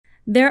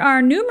There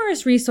are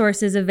numerous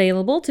resources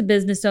available to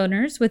business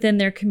owners within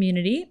their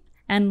community.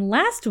 And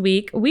last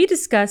week, we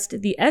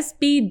discussed the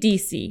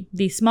SBDC,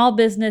 the Small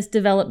Business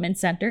Development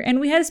Center, and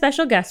we had a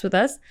special guest with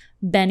us,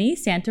 Benny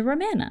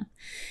Santaromana.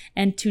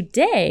 And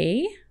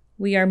today,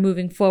 we are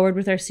moving forward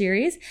with our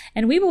series,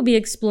 and we will be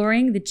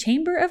exploring the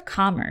Chamber of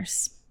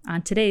Commerce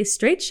on today's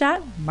Straight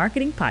Shot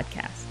Marketing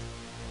Podcast.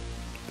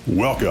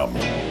 Welcome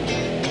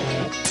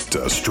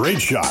to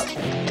Straight Shot.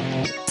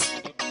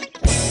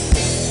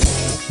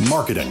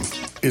 Marketing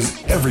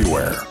is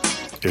everywhere.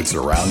 It's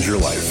around your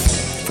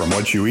life, from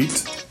what you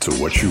eat to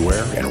what you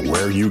wear and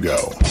where you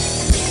go.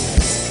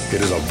 It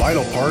is a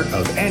vital part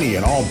of any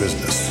and all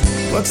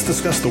business. Let's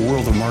discuss the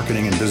world of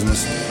marketing and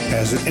business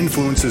as it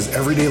influences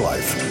everyday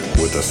life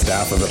with the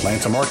staff of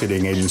Atlanta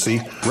marketing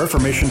agency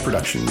Reformation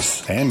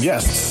Productions and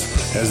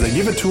guests as they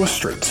give it to us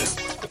straight.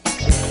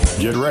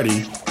 Get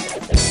ready.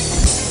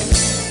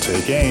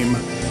 Take aim.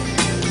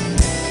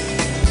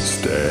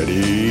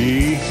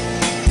 Steady.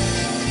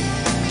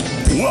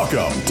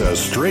 Welcome to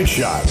Straight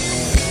Shot.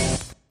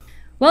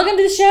 Welcome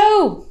to the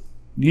show.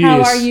 Yes.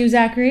 How are you,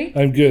 Zachary?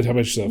 I'm good. How about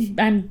yourself?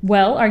 I'm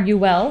well. Are you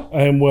well?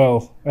 I am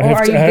well.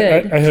 Are you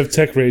good? I have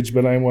tech rage,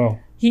 but I'm well.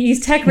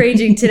 He's tech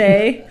raging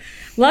today.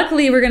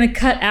 Luckily, we're going to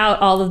cut out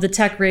all of the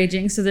tech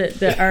raging so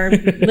that our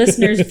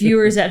listeners,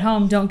 viewers at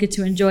home don't get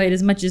to enjoy it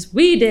as much as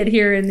we did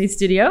here in the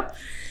studio.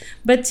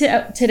 But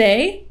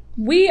today,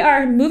 we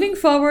are moving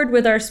forward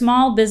with our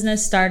Small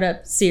Business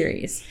Startup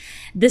series.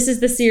 This is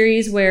the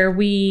series where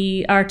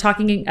we are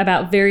talking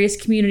about various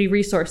community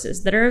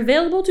resources that are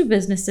available to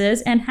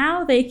businesses and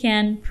how they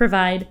can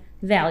provide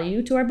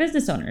value to our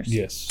business owners.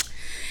 Yes.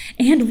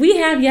 And we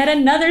have yet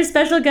another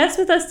special guest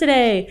with us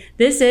today.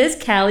 This is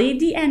Callie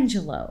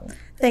D'Angelo.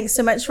 Thanks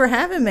so much for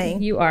having me.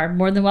 You are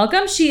more than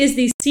welcome. She is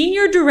the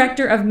Senior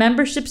Director of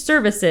Membership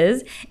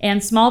Services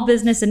and Small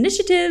Business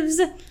Initiatives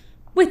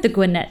with the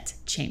Gwinnett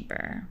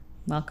Chamber.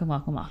 Welcome,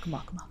 welcome, welcome,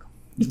 welcome, welcome.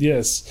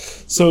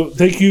 Yes. So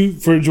thank you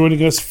for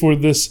joining us for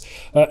this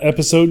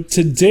episode.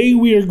 Today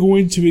we are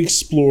going to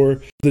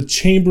explore the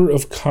Chamber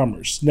of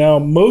Commerce. Now,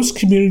 most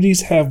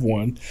communities have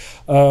one.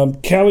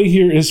 Callie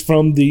here is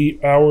from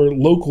our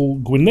local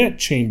Gwinnett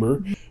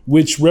Chamber,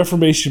 which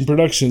Reformation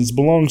Productions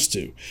belongs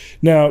to.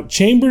 Now,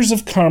 chambers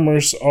of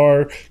commerce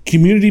are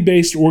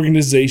community-based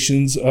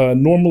organizations,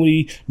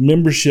 normally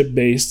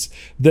membership-based,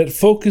 that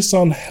focus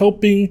on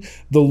helping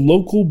the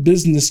local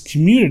business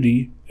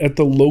community at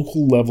the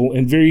local level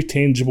in very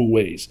tangible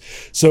ways.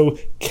 So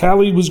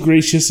Callie was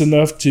gracious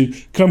enough to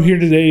come here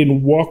today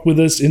and walk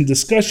with us in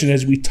discussion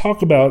as we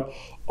talk about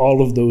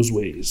all of those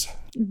ways.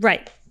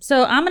 Right.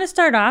 So I'm going to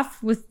start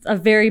off with a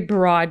very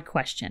broad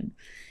question.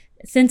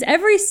 Since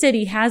every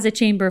city has a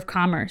Chamber of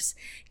Commerce,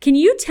 can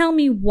you tell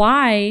me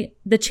why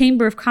each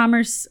Chamber of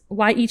Commerce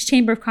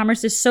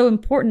is so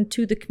important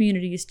to the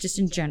communities just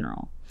in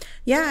general?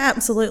 Yeah,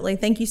 absolutely.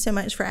 Thank you so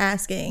much for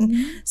asking.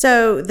 Mm-hmm.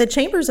 So the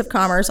Chambers of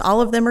Commerce,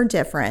 all of them are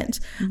different.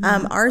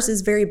 Mm-hmm. Ours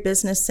is very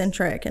business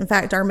centric. In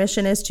fact, our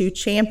mission is to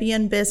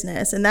champion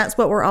business, and that's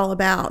what we're all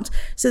about.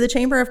 So the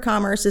Chamber of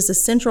Commerce is a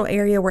central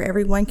area where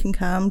everyone can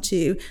come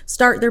to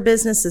start their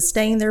business,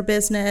 sustain their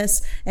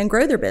business, and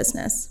grow their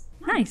business.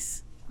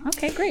 Nice.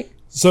 Okay, great.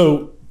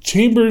 So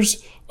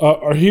chambers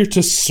are here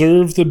to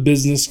serve the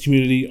business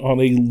community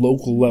on a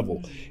local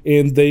level,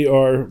 and they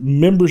are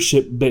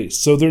membership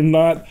based. So they're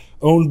not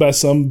owned by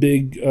some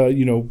big,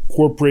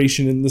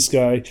 corporation in the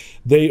sky.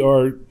 They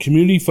are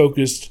community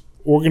focused,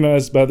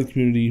 organized by the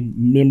community.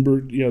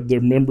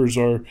 Their members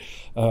are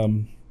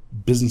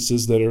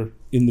businesses that are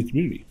in the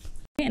community.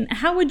 And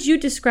how would you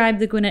describe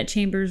the Gwinnett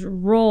Chamber's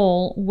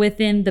role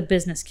within the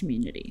business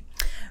community?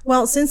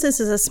 Well, since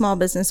this is a small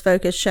business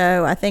focused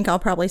show, I think I'll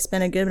probably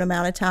spend a good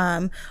amount of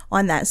time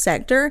on that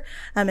sector.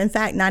 In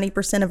fact,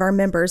 90% of our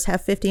members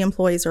have 50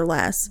 employees or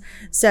less.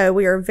 So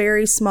we are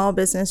very small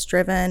business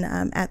driven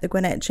at the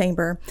Gwinnett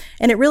Chamber.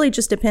 And it really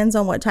just depends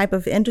on what type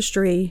of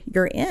industry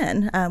you're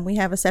in. We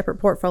have a separate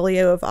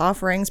portfolio of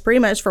offerings pretty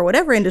much for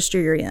whatever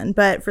industry you're in.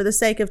 But for the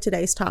sake of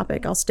today's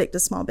topic, I'll stick to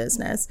small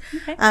business.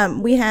 Okay.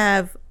 We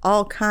have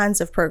all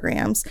kinds of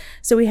programs.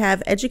 So we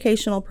have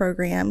educational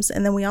programs,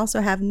 and then we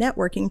also have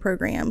networking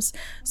programs.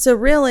 So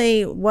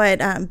really what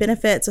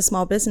benefits a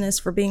small business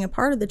for being a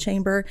part of the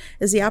chamber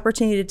is the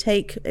opportunity to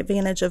take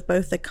advantage of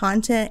both the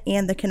content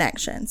and the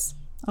connections.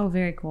 Oh,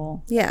 very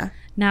cool. Yeah.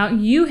 Now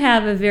you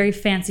have a very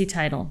fancy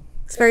title.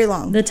 It's very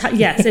long.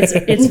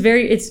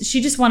 Yes,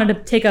 she just wanted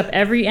to take up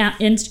every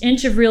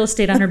inch of real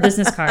estate on her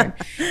business card.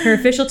 Her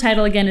official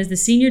title again is the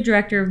Senior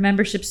Director of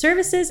Membership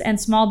Services and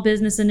Small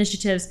Business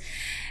Initiatives.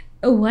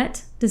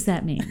 What does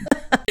that mean?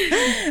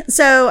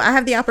 So I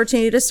have the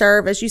opportunity to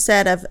serve, as you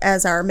said,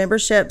 as our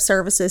membership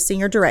services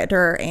senior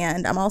director,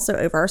 and I'm also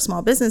over our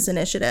small business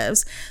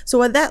initiatives. So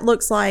what that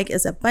looks like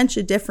is a bunch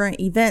of different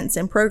events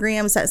and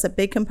programs. That's a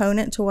big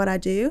component to what I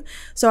do.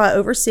 So I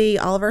oversee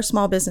all of our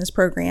small business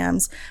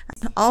programs.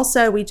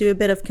 Also, we do a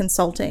bit of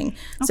consulting.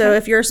 Okay. So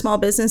if you're a small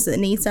business that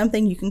needs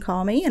something, you can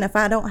call me. And if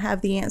I don't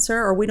have the answer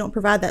or we don't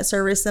provide that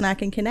service, then I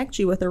can connect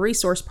you with a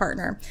resource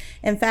partner.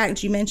 In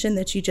fact, you mentioned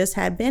that you just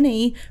had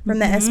Benny from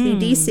the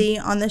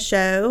SBDC on the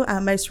show.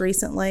 CEO most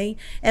recently,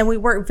 and we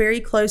work very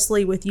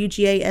closely with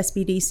UGA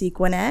SBDC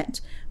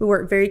Gwinnett. We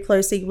work very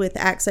closely with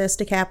Access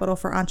to Capital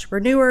for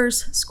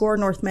Entrepreneurs, SCORE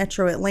North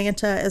Metro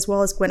Atlanta, as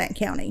well as Gwinnett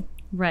County.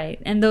 Right.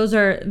 And those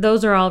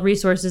are all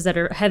resources that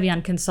are heavy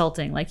on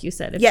consulting, like you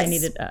said, if Yes. they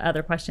needed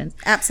other questions.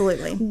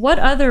 Absolutely. What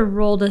other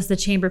role does the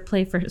chamber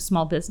play for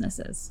small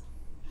businesses?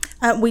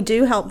 We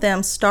do help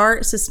them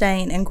start,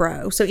 sustain, and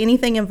grow. So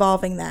anything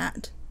involving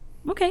that.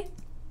 Okay.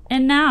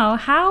 And now,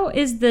 how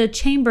is the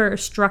chamber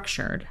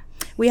structured?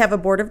 We have a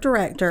board of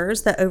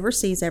directors that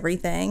oversees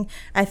everything.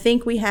 I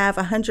think we have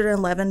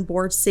 111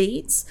 board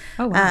seats.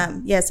 Oh,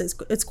 wow. Yes,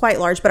 it's quite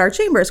large, but our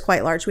chamber is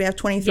quite large. We have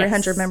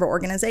 2,300 Yes. member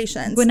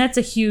organizations. Gwinnett's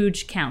a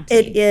huge county.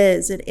 It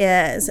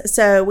is.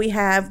 So we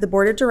have the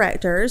board of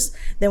directors.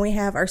 Then we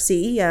have our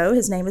CEO.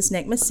 His name is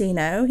Nick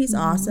Messino. He's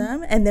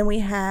awesome. And then we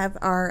have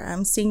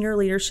our senior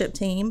leadership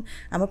team.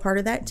 I'm a part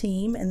of that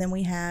team. And then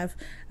we have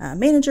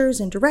managers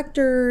and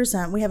directors.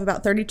 We have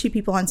about 32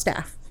 people on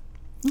staff.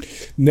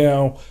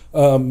 Now,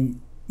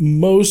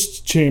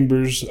 most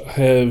chambers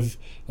have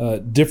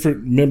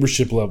different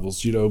membership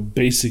levels,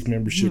 basic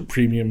membership,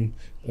 premium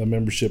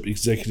membership,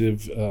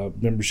 executive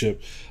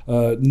membership.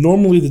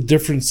 Normally the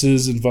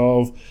differences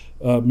involve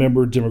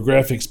member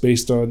demographics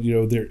based on,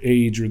 their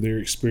age or their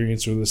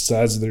experience or the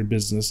size of their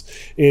business,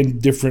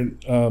 and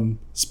different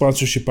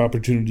sponsorship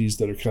opportunities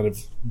that are kind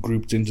of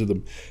grouped into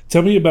them.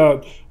 Tell me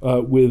about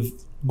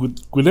with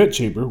Gwinnett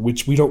Chamber,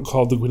 which we don't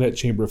call the Gwinnett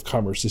Chamber of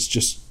Commerce. It's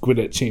just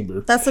Gwinnett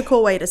Chamber. That's a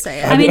cool way to say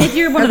it. I mean, if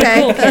you're one of the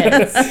cool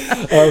kids,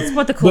 it's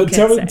what the cool kids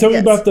say. Tell me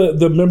Yes. about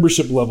the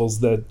membership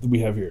levels that we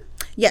have here.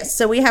 Yes,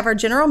 so we have our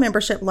general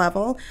membership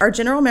level. Our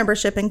general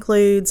membership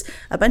includes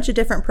a bunch of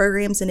different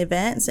programs and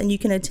events, and you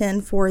can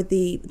attend for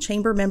the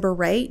chamber member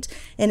rate.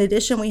 In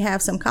addition, we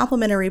have some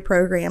complimentary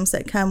programs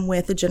that come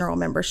with the general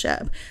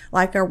membership,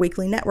 like our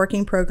weekly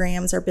networking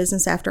programs, our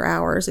business after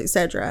hours,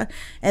 etc.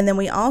 And then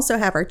we also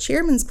have our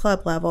chairman's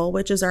club level,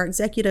 which is our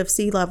executive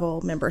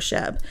C-level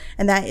membership,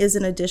 and that is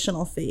an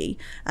additional fee.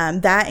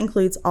 That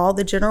includes all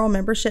the general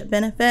membership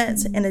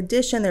benefits. In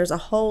addition, there's a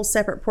whole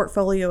separate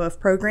portfolio of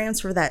programs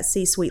for that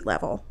C-suite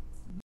level.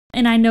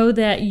 And I know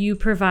that you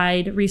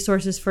provide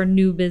resources for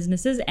new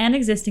businesses and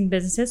existing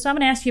businesses. So I'm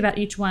going to ask you about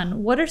each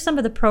one. What are some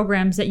of the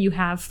programs that you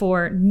have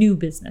for new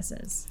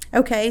businesses?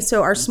 Okay,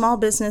 so our Small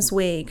Business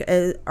Week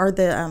is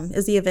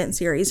the event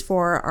series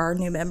for our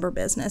new member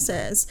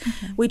businesses.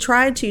 Okay. We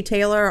try to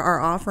tailor our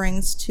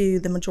offerings to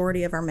the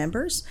majority of our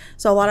members.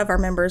 So a lot of our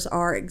members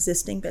are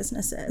existing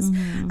businesses,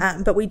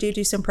 but we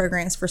do some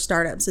programs for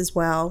startups as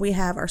well. We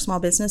have our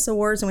Small Business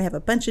Awards, and we have a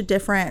bunch of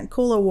different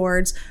cool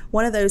awards.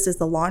 One of those is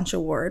the Launch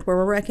Award, where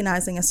we're recognizing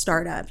a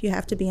startup. You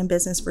have to be in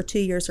business for 2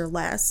 years or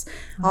less.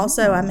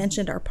 Also, I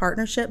mentioned our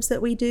partnerships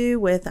that we do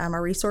with our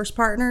resource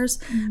partners.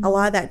 A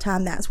lot of that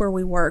time, that's where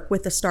we work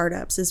with the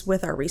startups, is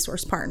with our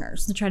resource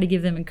partners. To try to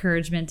give them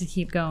encouragement to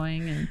keep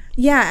going.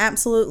 Yeah,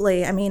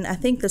 absolutely. I mean, I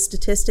think the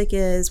statistic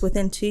is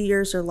within 2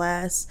 years or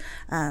less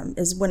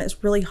is when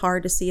it's really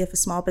hard to see if a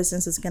small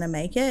business is going to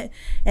make it.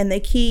 And the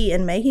key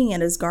in making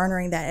it is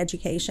garnering that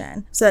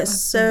education. So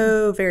that's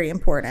so very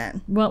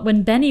important. Well,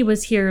 when Benny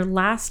was here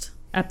last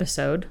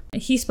episode,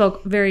 he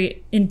spoke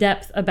very in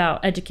depth about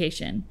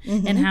education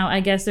and how, I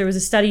guess, there was a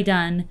study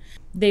done.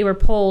 They were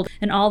polled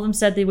and all of them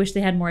said they wish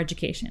they had more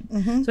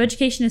education. So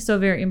education is so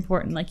very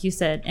important, like you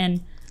said.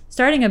 And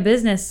starting a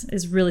business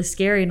is really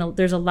scary, and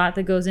there's a lot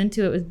that goes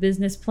into it with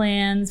business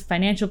plans,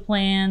 financial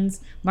plans,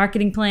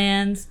 marketing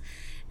plans.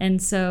 And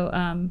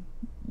so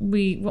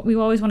we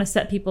always want to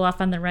set people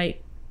off on the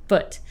right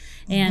foot.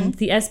 And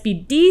the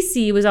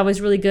SBDC was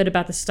always really good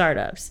about the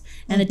startups.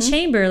 And the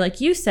chamber,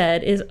 like you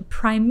said, is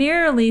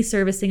primarily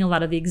servicing a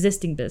lot of the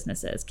existing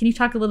businesses. Can you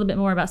talk a little bit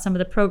more about some of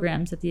the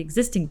programs that the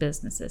existing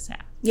businesses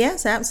have?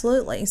 Yes,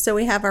 absolutely. So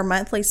we have our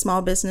monthly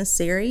small business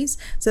series.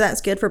 So that's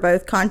good for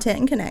both content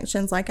and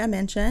connections, like I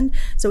mentioned.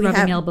 So we Rubbing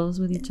have elbows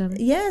with each other.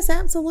 Yes,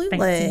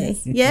 absolutely.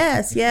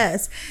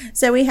 Yes.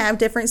 So we have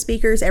different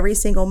speakers every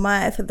single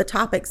month. The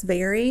topics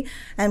vary,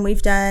 and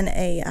we've done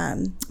a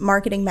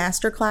marketing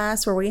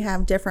masterclass where we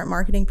have different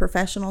marketing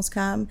professionals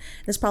come.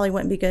 This probably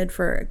wouldn't be good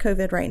for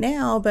COVID right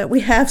now, but we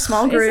have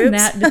small groups. Isn't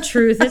that the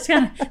truth? It's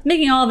kind of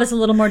making all of us a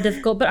little more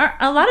difficult. But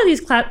a lot of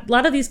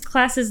these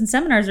classes and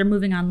seminars are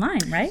moving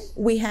online, right?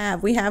 We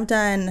have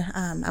done.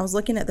 I was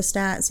looking at the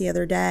stats the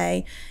other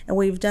day, and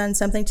we've done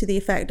something to the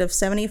effect of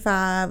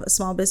 75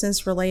 small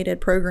business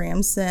related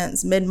programs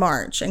since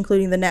mid-March,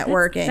 including the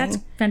networking. That's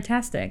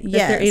fantastic.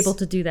 Yes. That they're able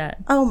to do that.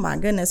 Oh my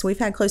goodness, we've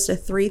had close to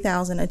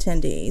 3,000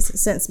 attendees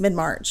since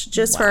mid-March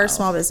just for our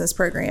small business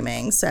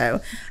programming.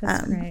 So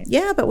great.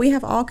 yeah, but we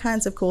have all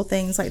kinds of cool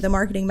things like the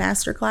marketing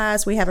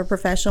masterclass. We have a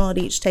professional at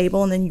each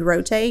table, and then you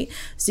rotate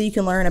so you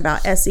can learn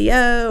about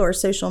SEO or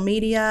social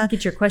media.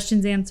 Get your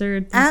questions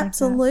answered.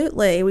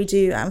 Absolutely. We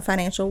do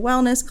financial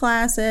wellness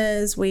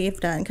classes. We've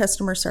done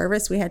customer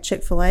service. We had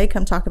Chick-fil-A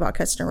come talk about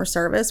customer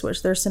service,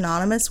 which they're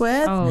synonymous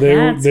with. Oh,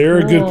 they're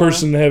a good cool.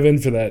 person to have in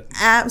for that.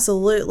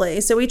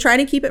 Absolutely. So we try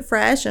to keep it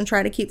fresh and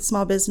try to keep the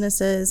small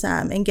businesses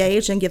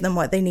engaged and give them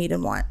what they need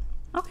and want.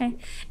 Okay.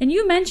 And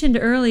you mentioned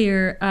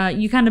earlier,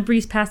 you kind of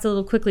breezed past it a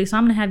little quickly, so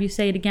I'm going to have you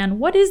say it again.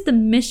 What is the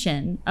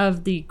mission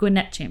of the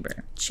Gwinnett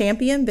Chamber?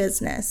 Champion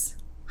business.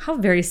 How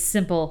very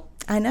simple.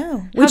 I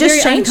know. We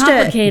just changed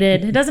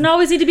uncomplicated. It doesn't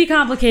always need to be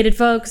complicated,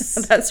 folks.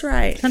 That's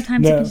right.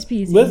 Sometimes it can just be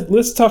easy.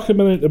 Let's talk a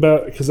minute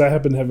about, because I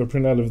happen to have a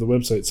printout of the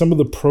website, some of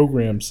the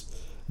programs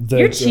that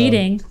You're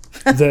cheating.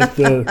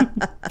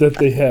 that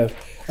they have.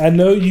 I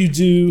know you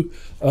do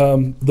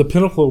the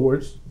Pinnacle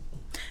Awards.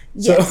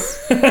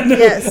 Yes. So,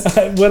 Yes.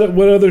 What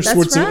other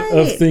sorts right.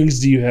 of things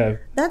do you have?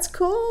 That's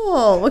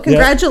cool. Well,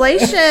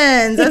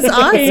 congratulations. That's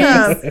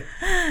awesome.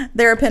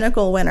 They're a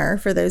Pinnacle winner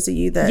for those of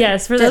you that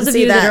Yes, for those of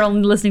you that are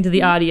only listening to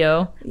the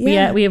audio, we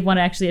have won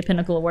actually a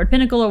Pinnacle Award.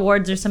 Pinnacle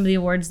Awards are some of the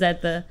awards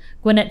that the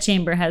Gwinnett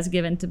Chamber has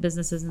given to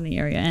businesses in the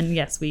area. And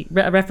yes,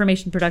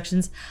 Reformation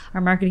Productions,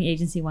 our marketing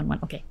agency, won one.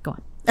 Okay, go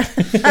on.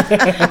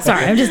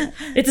 Sorry,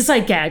 it's a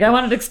sight gag. I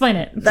wanted to explain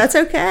it. That's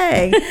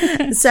okay.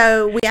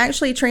 So we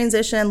actually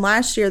transitioned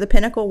last year the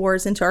Pinnacle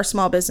Awards into our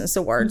Small Business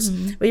Awards.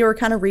 Mm-hmm. We were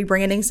kind of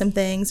rebranding some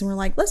things and we're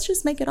like, let's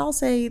just make it all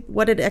say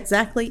what it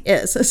exactly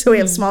is. So we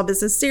have Small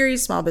Business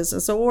Series, Small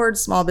Business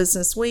Awards, Small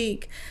Business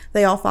Week.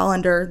 They all fall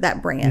under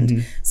that brand.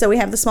 Mm-hmm. So we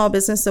have the Small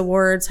Business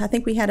Awards. I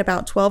think we had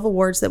about 12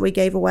 awards that we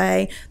gave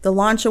away. The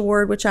Launch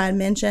Award, which I had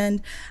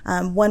mentioned.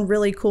 One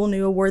really cool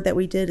new award that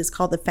we did is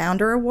called the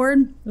Founder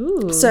Award.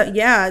 Ooh. So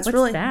yeah, it's What's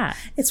really that?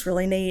 It's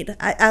really neat.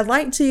 I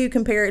like to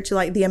compare it to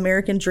like the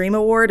American Dream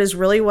Award is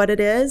really what it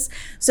is.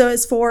 So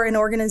it's for an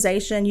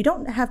organization. You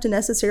don't have to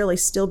necessarily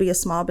still be a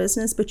small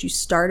business, but you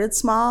started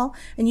small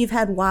and you've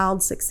had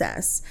wild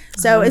success.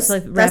 So it's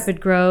like rapid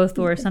growth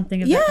or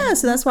something. Yeah,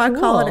 so that's why I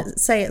call it.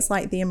 Say it's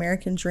like the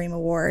American Dream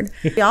Award.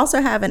 We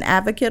also have an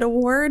Advocate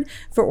Award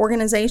for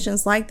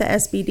organizations like the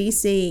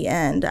SBDC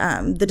and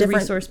the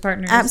different resource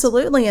partners.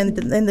 Absolutely, and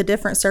the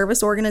different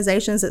service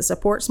organizations that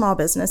support small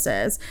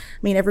businesses. I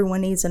mean,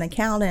 everyone needs an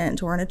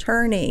accountant or an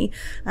attorney.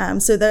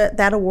 So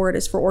that award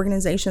is for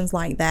organizations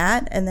like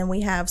that. And then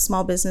we have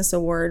Small Business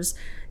Awards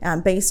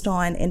based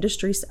on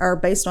industries or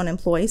based on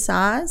employee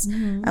size.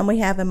 Mm-hmm. And we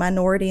have a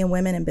Minority and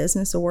Women in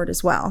Business Award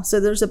as well. So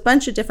there's a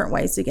bunch of different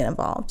ways to get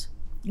involved.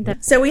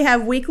 So we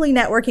have weekly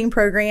networking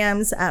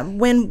programs.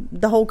 When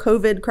the whole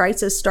COVID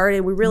crisis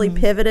started, we really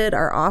pivoted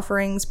our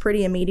offerings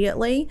pretty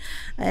immediately,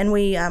 and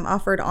we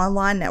offered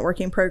online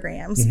networking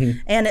programs.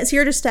 And it's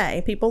here to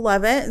stay. People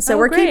love it, so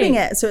we're keeping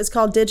it. So it's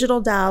called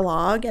Digital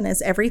Dialogue, and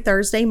it's every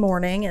Thursday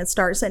morning. It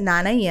starts at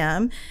 9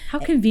 a.m. How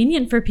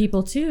convenient for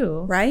people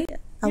too, right?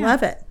 I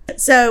love it.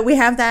 So we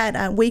have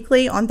that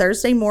weekly on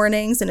Thursday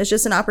mornings, and it's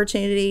just an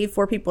opportunity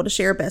for people to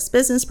share best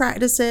business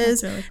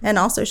practices really cool. And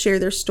also share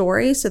their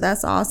story. So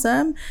that's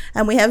awesome.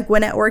 And we have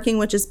Gwinnett Working,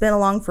 which has been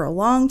along for a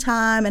long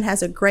time and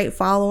has a great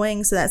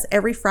following. So that's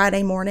every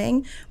Friday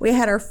morning. We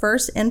had our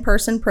first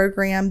in-person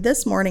program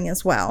this morning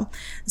as well.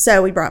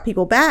 So we brought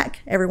people back.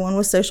 Everyone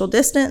was social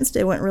distanced.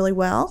 It went really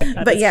well.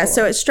 But yeah, cool.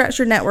 So it's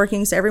structured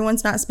networking. So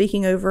everyone's not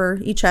speaking over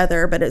each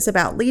other, but it's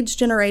about leads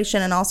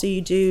generation. And also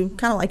you do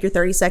kind of like your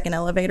 30-second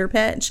elevator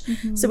pitch.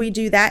 So we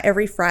do that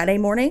every Friday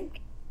morning.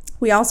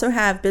 We also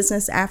have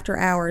business after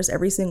hours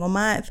every single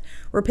month.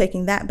 We're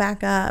picking that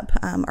back up.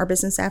 Our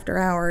business after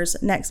hours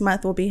next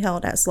month will be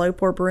held at Slow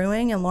Pour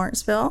Brewing in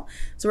Lawrenceville.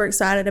 So we're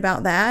excited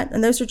about that.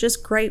 And those are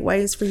just great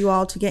ways for you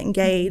all to get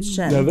engaged.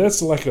 And now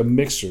that's like a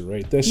mixture,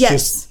 right? That's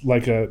just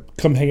like a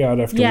come hang out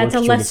after work. Yeah, it's a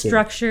less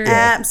structured.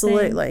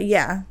 Absolutely. Thing.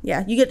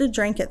 Yeah. You get to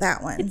drink at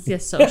that one. It's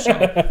just social.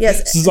 Yes.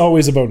 This is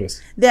always a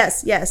bonus.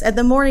 Yes. At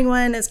the morning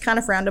one, it's kind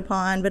of frowned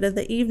upon, but at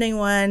the evening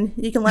one,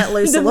 you can let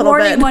loose a little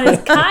bit. The morning one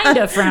is kind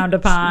of frowned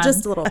upon.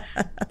 Just a little.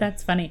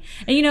 That's funny.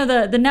 And you know,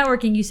 the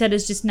networking you said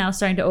is just now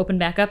starting to open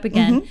back up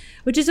again,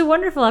 which is a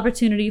wonderful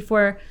opportunity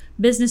for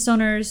business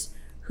owners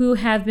who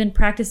have been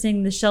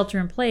practicing the shelter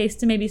in place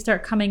to maybe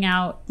start coming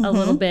out a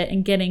little bit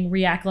and getting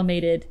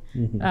reacclimated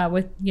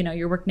with, you know,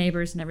 your work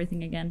neighbors and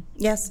everything again.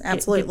 Yes,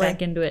 absolutely. Get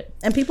back into it.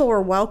 And people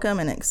were welcome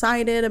and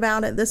excited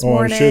about it this I'm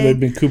morning. sure they've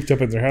been cooped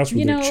up in their house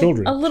with their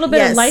children. A little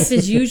bit of life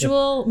as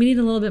usual. We need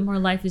a little bit more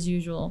life as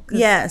usual.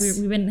 Yes.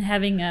 We've been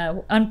having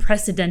a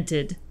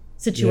unprecedented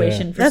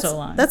situation for so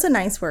long. That's a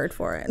nice word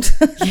for it.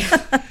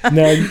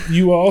 Now,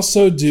 you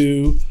also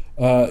do,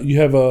 you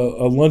have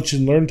a lunch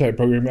and learn type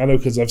program. I know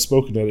because I've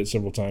spoken at it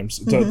several times.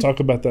 Talk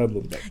about that a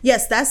little bit.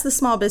 Yes, that's the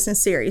Small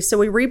Business Series. So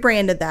we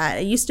rebranded that.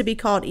 It used to be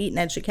called Eat and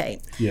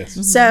Educate.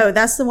 Yes. So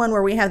that's the one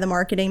where we have the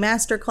marketing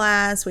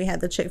masterclass. We had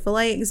the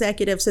Chick-fil-A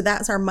executive. So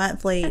that's our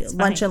monthly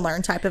lunch and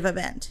learn type of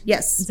event.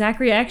 Yes.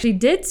 Zachary actually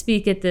did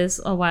speak at this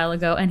a while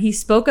ago, and he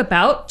spoke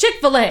about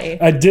Chick-fil-A.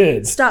 I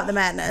did. Stop the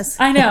madness.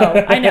 I know.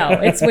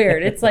 It's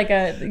weird. It's like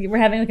we're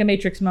having like a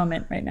Matrix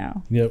moment right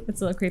now. Yep.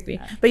 It's a little creepy.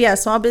 But yeah,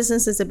 small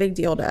business is a big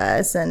deal to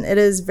us, and it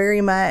is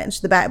very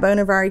much the backbone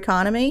of our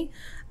economy.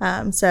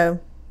 So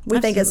we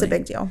think it's a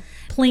big deal.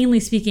 Plainly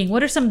speaking,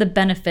 what are some of the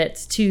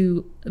benefits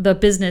to the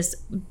business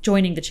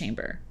joining the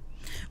chamber?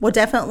 Well,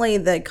 definitely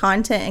the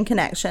content and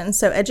connection.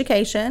 So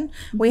education,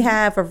 we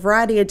have a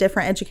variety of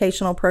different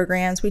educational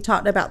programs. We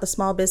talked about the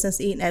Small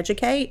Business Eat and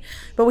Educate,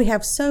 but we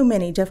have so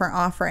many different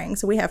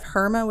offerings. So we have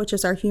HERMA, which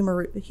is our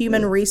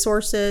Human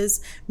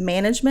Resources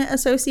Management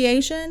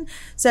Association.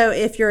 So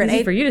if you're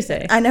Easy for you to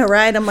say. I know,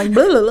 right? I'm like,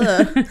 blah,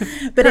 blah, blah.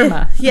 But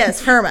HERMA.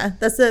 yes, HERMA.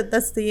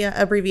 That's the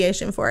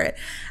abbreviation for it.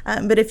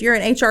 But if you're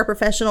an HR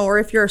professional or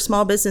if you're a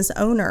small business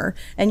owner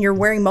and you're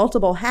wearing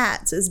multiple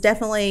hats, it's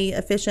definitely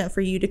efficient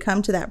for you to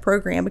come to that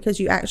program because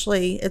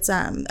it's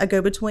a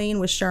go-between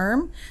with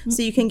SHRM,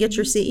 so you can get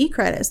your CE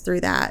credits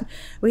through that.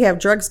 We have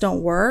Drugs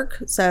Don't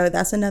Work, so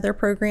that's another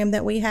program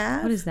that we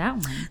have. What is that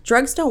one?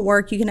 Drugs Don't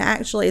Work,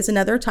 it's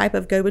another type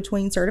of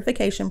go-between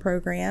certification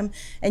program,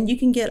 and you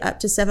can get up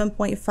to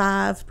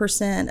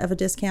 7.5% of a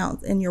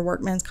discount in your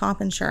workman's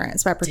comp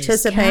insurance by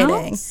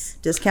participating.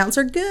 Discounts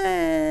are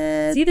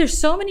good. See, there's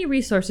so many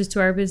resources to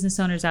our business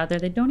owners out there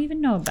they don't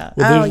even know about.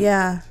 Well,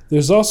 yeah.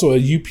 There's also a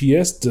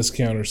UPS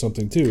discount or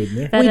something too, isn't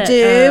there? We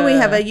do. We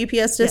have a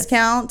UPS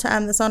discount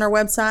that's on our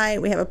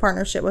website. We have a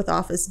partnership with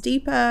Office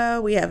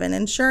Depot. We have an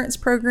insurance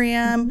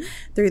program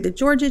through the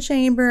Georgia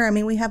Chamber. I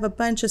mean, we have a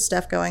bunch of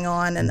stuff going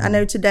on. And I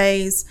know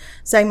today's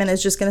segment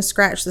is just going to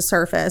scratch the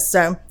surface.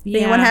 So if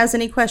anyone has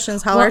any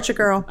questions, holler at your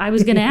girl. I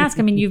was going to ask.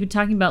 I mean, you've been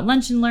talking about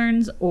Lunch and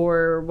Learns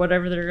or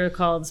whatever they're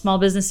called, Small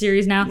Business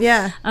Series now.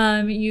 Yeah.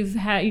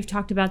 You've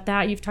talked about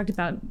that. You've talked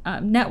about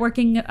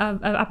networking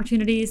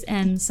opportunities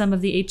and some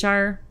of the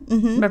HR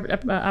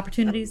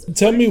opportunities.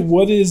 Tell me,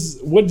 what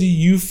do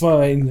you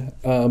find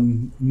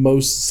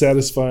most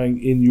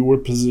satisfying in your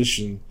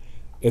position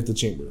at the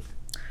chamber?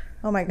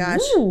 Oh my gosh.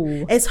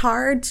 Ooh. It's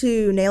hard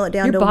to nail it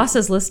down. Your boss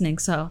is listening,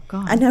 so go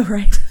on. I know,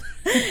 right?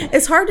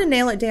 It's hard to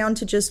nail it down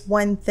to just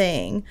one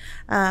thing.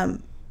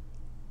 I'm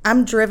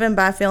driven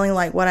by feeling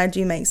like what I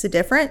do makes a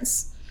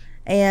difference.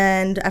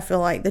 And I feel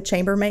like the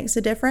chamber makes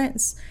a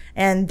difference.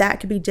 And that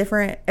could be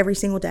different every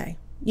single day.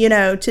 You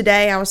know,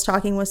 today I was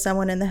talking with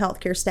someone in the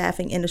healthcare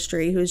staffing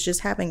industry who's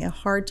just having a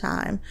hard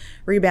time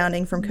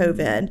rebounding from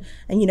COVID.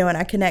 And, and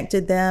I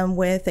connected them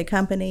with a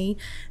company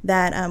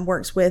that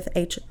works with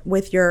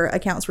your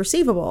accounts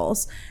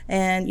receivables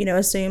and,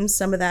 assumes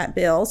some of that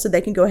bill so they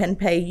can go ahead and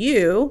pay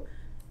you.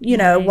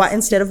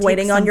 Instead of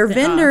waiting on your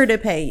vendor to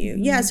pay you.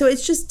 Yeah, so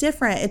it's just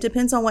different. It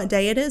depends on what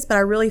day it is, but I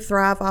really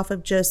thrive off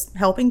of just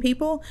helping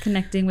people.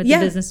 Connecting with the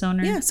business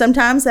owner. Yeah,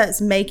 sometimes that's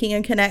making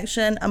a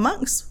connection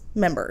amongst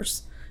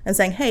members and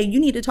saying, hey, you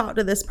need to talk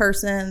to this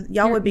person.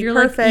 Y'all would be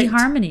perfect.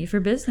 Like eHarmony for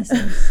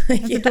businesses.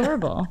 That's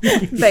adorable.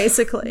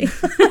 Basically.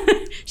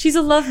 She's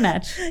a love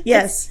match.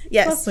 Yes.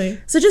 Lovely.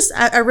 So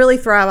I really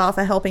thrive off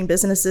of helping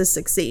businesses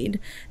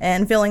succeed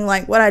and feeling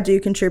like what I do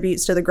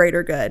contributes to the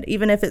greater good,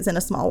 even if it's in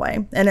a small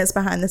way. And it's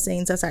behind the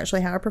scenes. That's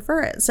actually how I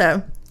prefer it.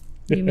 So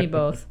you and me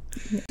both.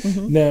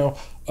 Now,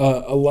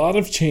 a lot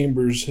of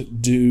chambers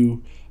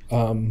do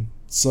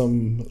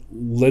some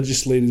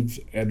legislative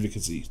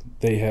advocacy.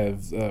 They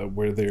have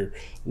where they're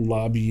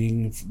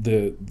lobbying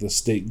the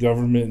state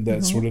government,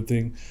 that sort of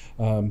thing.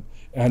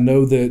 I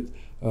know that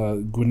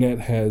Gwinnett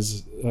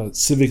has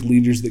civic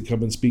leaders that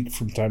come and speak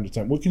from time to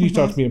time. What can you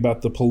talk to me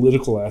about the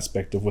political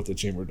aspect of what the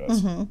chamber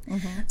does?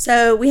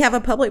 So we have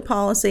a public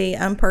policy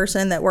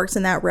person that works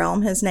in that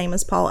realm. His name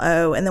is Paul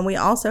O. And then we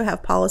also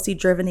have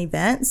policy-driven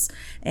events,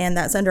 and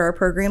that's under our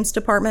programs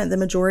department, the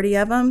majority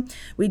of them.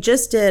 We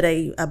just did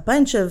a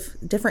bunch of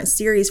different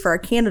series for our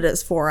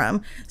candidates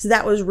forum. So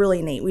that was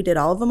really neat. We did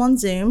all of them on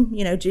Zoom,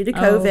 due to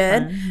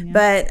COVID,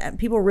 but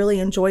people really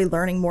enjoy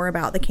learning more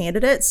about the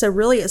candidates. So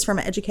really it's from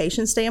an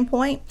education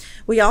standpoint.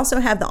 We also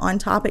have the On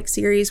Topic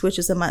series, which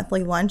is a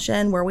monthly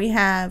luncheon where we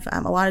have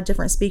a lot of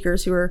different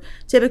speakers who are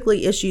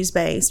typically issues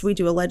based. We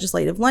do a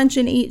legislative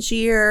luncheon each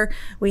year.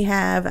 We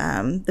have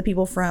the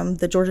people from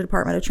the Georgia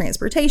Department of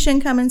Transportation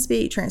come and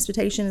speak.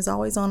 Transportation is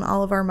always on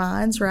all of our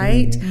minds,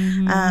 right?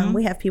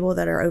 We have people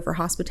that are over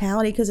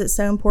hospitality because it's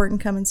so important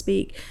come and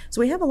speak.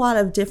 So we have a lot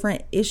of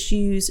different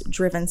issues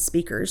driven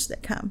speakers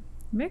that come.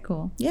 Very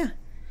cool. Yeah.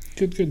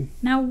 Good.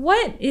 Now,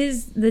 what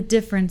is the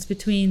difference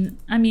between,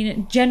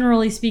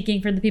 generally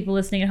speaking, for the people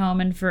listening at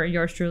home and for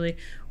yours truly,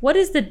 what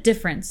is the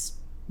difference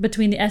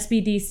between the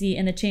SBDC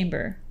and the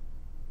chamber?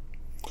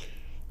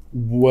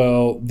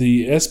 Well,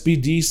 the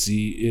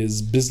SBDC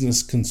is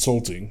business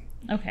consulting.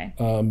 Okay.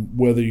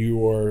 Whether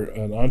you are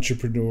an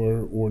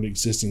entrepreneur or an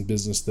existing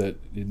business that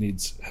it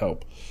needs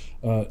help.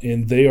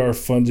 And they are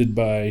funded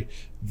by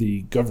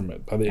the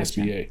government, by the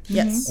SBA.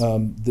 Yes.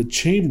 The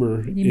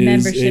chamber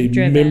is a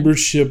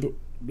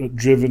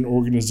membership-driven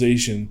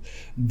organization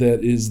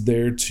that is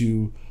there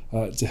to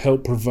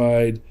help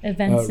provide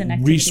events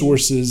and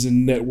resources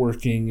and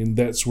networking and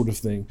that sort of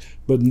thing,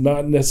 but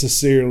not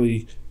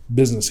necessarily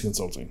business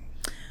consulting.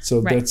 So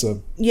that's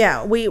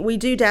we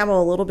do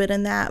dabble a little bit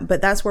in that,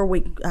 but that's where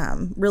we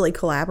really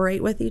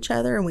collaborate with each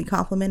other and we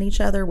complement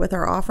each other with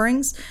our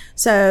offerings.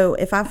 So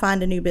if I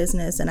find a new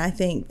business and I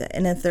think that,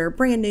 and if they're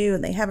brand new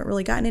and they haven't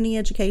really gotten any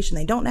education,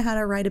 they don't know how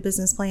to write a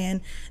business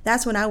plan,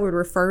 that's when I would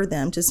refer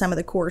them to some of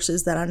the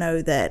courses that I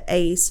know that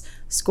ACE,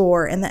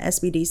 SCORE, and the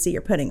SBDC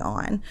are putting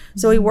on.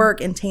 So we work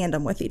in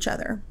tandem with each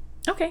other.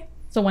 Okay.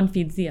 So one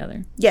feeds the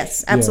other.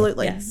 Yes,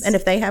 absolutely. Yes. And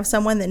if they have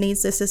someone that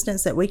needs the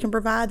assistance that we can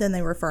provide, then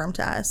they refer them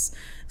to us.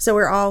 So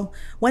we're all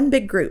one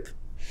big group.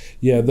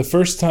 Yeah, the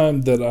first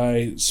time that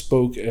I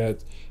spoke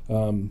at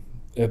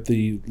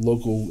the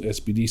local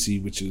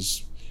SBDC, which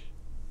is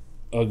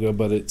UGA,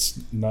 but it's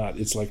not.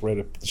 It's like right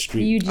up the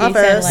street. UG Off of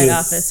Satellite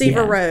Office.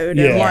 Seaver Yeah. Road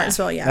Yeah. in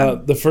Lawrenceville, yeah.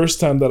 The first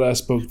time that I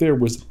spoke there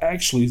was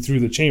actually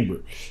through the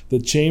chamber. The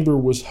chamber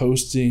was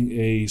hosting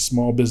a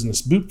small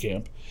business boot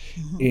camp,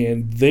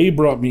 and they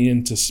brought me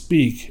in to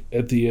speak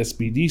at the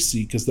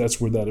SBDC because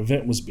that's where that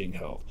event was being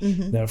held.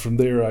 Now from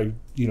there, I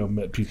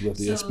met people at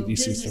the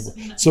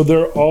SBDC. So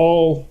they're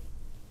all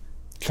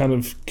kind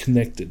of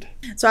connected.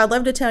 So I'd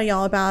love to tell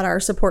y'all about our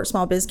Support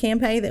Small Biz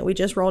campaign that we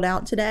just rolled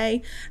out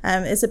today.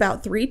 It's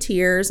about 3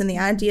 tiers, and the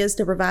idea is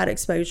to provide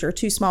exposure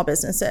to small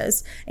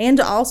businesses and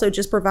to also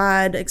just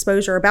provide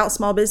exposure about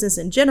small business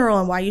in general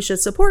and why you should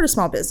support a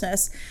small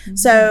business.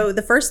 So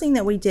the first thing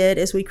that we did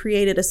is we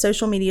created a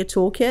social media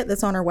toolkit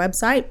that's on our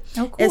website.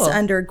 Oh, cool. It's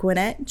under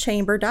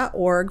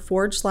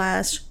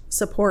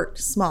gwinnettchamber.org/support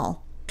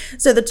small.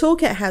 So the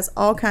toolkit has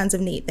all kinds of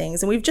neat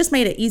things, and we've just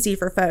made it easy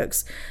for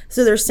folks.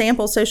 So there's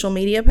sample social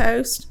media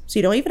posts, so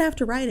you don't even have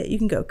to write it. You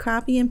can go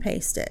copy and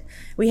paste it.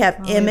 We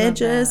have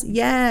images.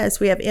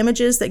 Yes, we have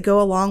images that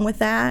go along with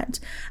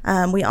that.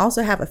 We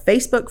also have a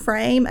Facebook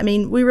frame. I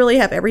mean, we really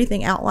have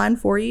everything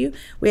outlined for you.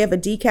 We have a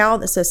decal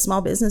that says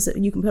small business that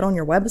you can put on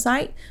your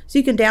website. So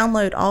you can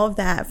download all of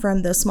that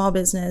from the small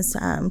business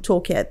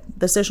toolkit,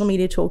 the social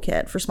media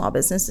toolkit for small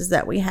businesses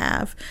that we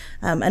have.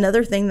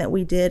 Another thing that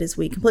we did is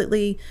we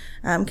completely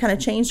kind of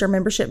changed our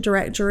membership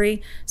directory.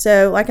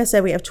 So like I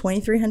said, we have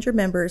 2,300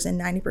 members and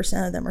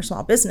 90% of them are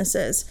small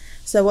businesses.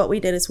 So what we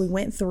did is we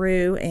went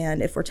through,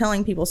 and if we're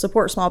telling people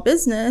support small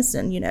business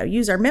and,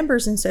 use our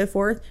members and so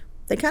forth,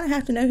 they kind of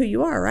have to know who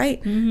you are,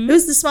 right?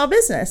 Who's the small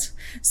business?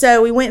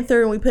 So we went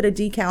through and we put a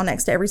decal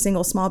next to every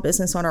single small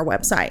business on our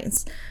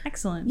websites.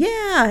 Excellent.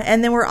 Yeah.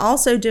 And then we're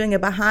also doing a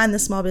behind the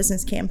small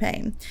business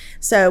campaign.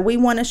 So we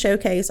want to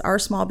showcase our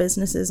small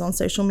businesses on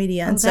social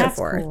media and so that's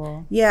forth.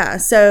 Cool. Yeah.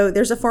 So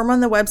there's a form on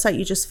the website.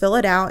 You just fill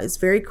it out. It's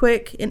very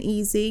quick and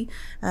easy.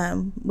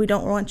 We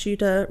don't want you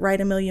to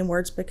write 1,000,000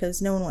 words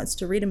because no one wants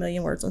to read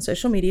 1,000,000 words on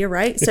social media,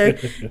 right? So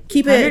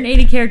keep it.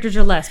 180 characters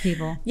or less,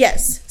 people.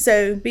 Yes.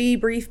 So be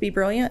brief, be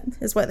brilliant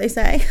is what they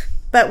say.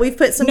 But we've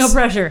put some... No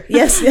pressure.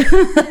 Yes.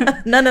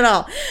 None at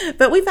all.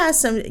 But we've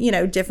asked some,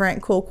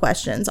 different cool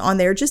questions on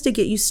there just to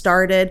get you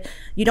started.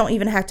 You don't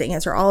even have to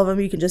answer all of them.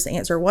 You can just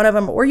answer one of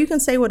them, or you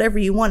can say whatever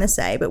you want to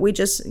say. But we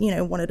just,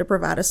 wanted to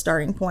provide a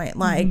starting point,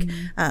 like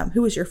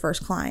who was your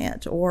first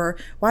client? Or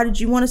why did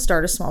you want to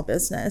start a small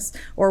business?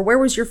 Or where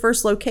was your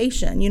first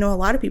location? A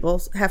lot of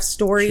people have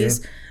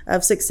stories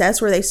of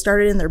success where they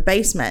started in their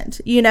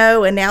basement,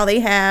 and now they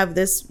have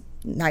this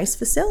nice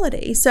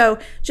facility. So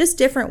just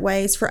different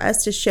ways for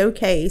us to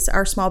showcase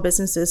our small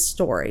businesses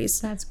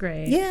stories. That's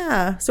great.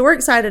 Yeah. So we're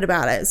excited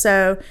about it.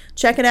 So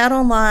check it out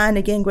online.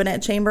 Again,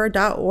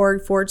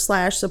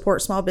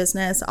 gwinnettchamber.org/support small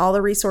business. All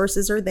the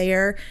resources are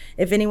there.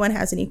 If anyone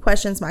has any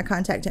questions, my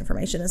contact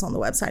information is on the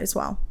website as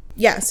well.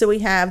 Yeah, so we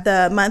have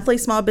the monthly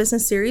Small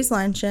Business Series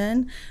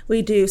luncheon.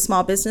 We do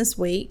Small Business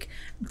Week.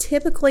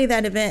 Typically,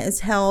 that event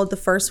is held the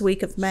first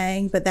week of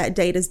May, but that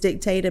date is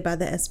dictated by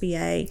the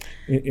SBA.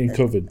 In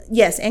COVID.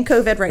 Yes, and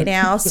COVID right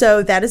now.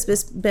 So that has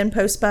been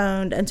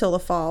postponed until the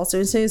fall. So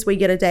as soon as we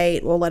get a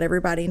date, we'll let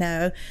everybody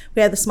know.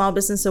 We have the Small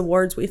Business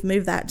Awards. We've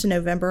moved that to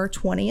November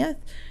 20th.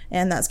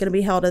 And that's going to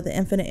be held at the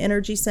Infinite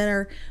Energy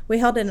Center. We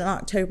held it in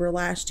October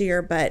last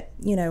year, but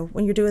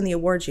when you're doing the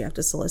awards, you have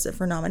to solicit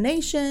for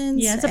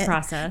nominations. Yeah, it's a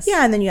process.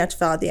 Yeah, and then you have to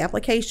fill out the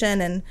application,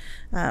 and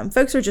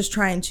folks are just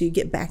trying to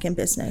get back in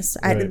business.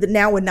 Right.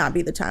 Now would not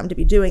be the time to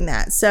be doing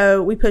that.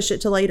 So we pushed it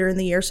to later in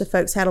the year so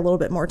folks had a little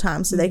bit more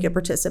time so they could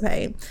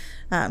participate.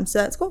 So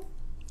that's cool.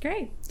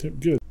 Great.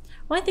 Good.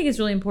 Well, I think it's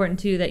really important,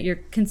 too, that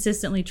you're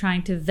consistently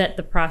trying to vet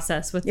the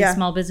process with the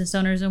small business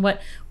owners and what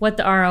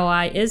the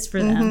ROI is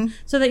for them,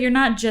 so that you're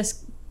not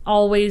just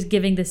always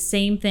giving the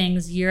same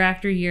things year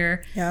after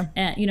year. Yeah.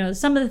 And,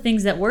 some of the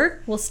things that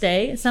work will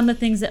stay. Some of the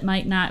things that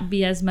might not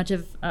be as much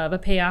of a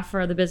payoff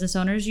for the business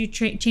owners, you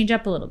change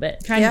up a little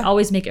bit. Try to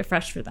always make it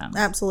fresh for them.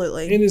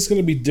 Absolutely. And it's going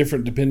to be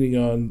different depending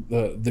on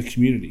the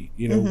community.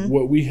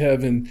 What we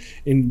have in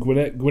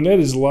Gwinnett.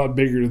 Gwinnett is a lot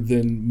bigger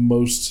than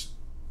most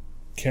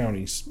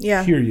counties,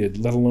 period,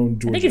 let alone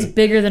Georgia. I think it's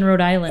bigger than Rhode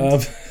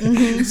Island.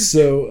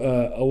 So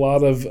a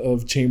lot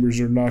of chambers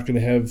are not going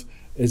to have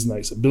as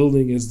nice a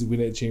building as the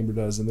Gwinnett Chamber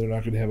does, and they're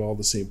not going to have all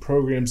the same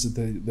programs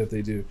that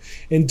they do.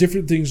 And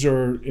different things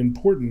are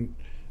important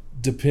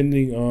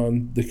depending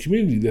on the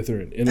community that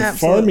they're in. In a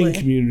farming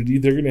community,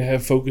 they're going to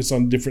have focus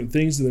on different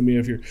things than we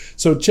have here.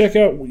 So check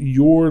out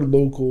your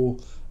local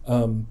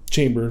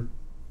chamber,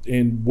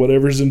 and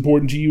whatever's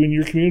important to you in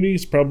your community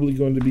is probably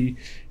going to be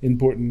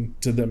important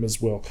to them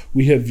as well.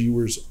 We have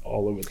viewers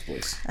all over the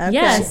place. Okay.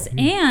 Yes,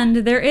 and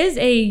there is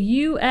a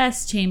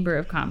U.S. Chamber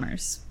of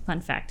Commerce.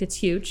 Fun fact, it's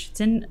huge. It's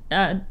in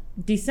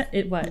D.C.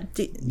 It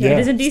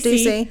is in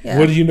D.C. DC, yeah.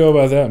 What do you know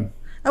about them?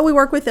 Oh, we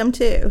work with them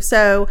too.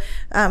 So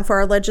for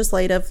our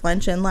legislative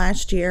luncheon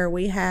last year,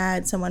 we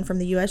had someone from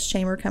the U.S.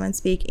 Chamber come and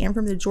speak and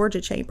from the Georgia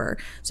Chamber.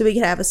 So we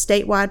could have a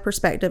statewide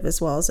perspective as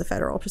well as a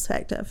federal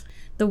perspective.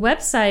 The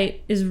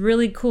website is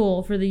really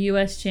cool for the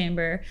U.S.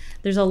 Chamber.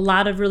 There's a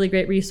lot of really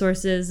great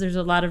resources. There's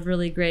a lot of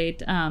really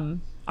great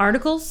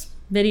articles,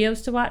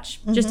 videos to watch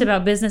just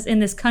about business in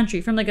this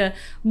country from like a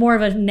more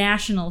of a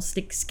national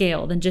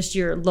scale than just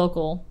your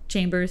local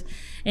chambers.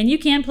 And you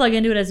can plug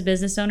into it as a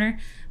business owner.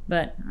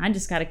 But I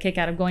just got a kick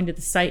out of going to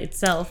the site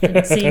itself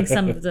and seeing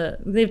some of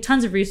they have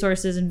tons of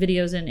resources and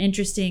videos and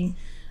interesting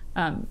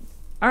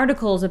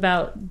articles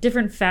about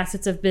different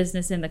facets of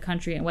business in the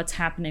country and what's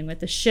happening with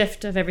the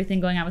shift of everything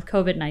going on with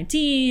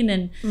COVID-19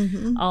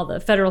 and all the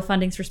federal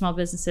fundings for small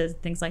businesses,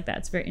 things like that.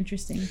 It's very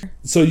interesting.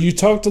 So you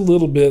talked a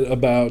little bit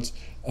about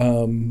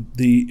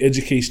the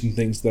education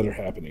things that are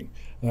happening.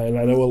 And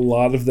I know a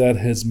lot of that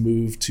has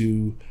moved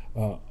to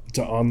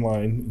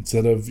online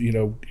instead of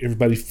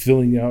everybody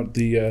filling out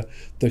the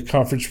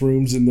conference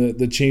rooms in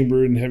the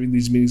chamber and having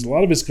these meetings. A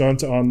lot of it's gone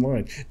to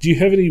online. Do you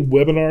have any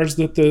webinars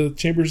that the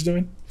chamber is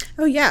doing?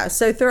 Oh, yeah.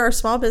 So through our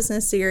small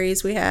business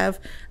series, we have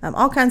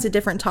all kinds of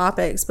different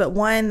topics, but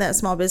one that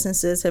small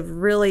businesses have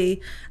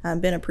really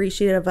been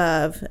appreciative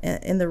of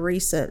in the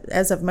recent,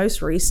 as of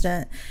most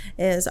recent,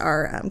 is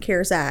our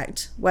CARES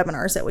Act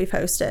webinars that we've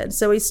hosted.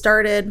 So we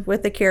started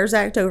with the CARES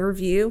Act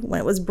overview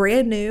when it was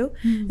brand new.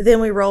 Then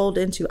we rolled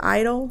into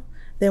EIDL.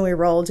 Then we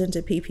rolled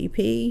into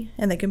PPP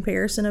and the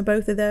comparison of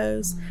both of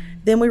those.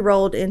 Then we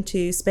rolled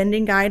into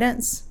spending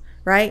guidance,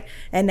 right?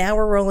 And now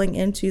we're rolling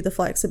into the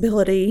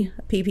Flexibility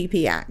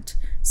PPP Act.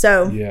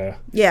 So,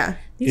 yeah.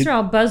 These are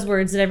all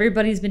buzzwords that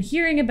everybody's been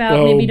hearing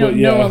about, maybe don't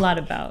know a lot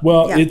about.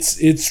 Well,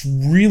 it's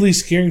really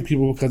scaring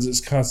people because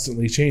it's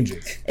constantly changing.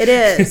 It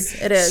is.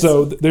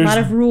 So there's a lot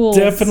of rules.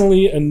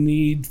 Definitely a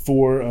need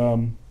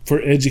for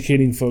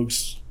educating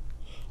folks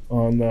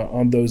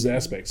on those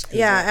aspects.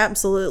 Yeah,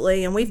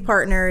 absolutely. And we've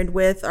partnered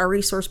with our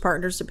resource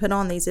partners to put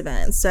on these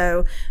events.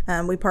 So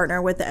we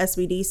partner with the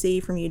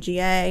SBDC from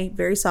UGA,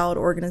 very solid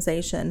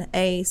organization,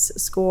 ACE,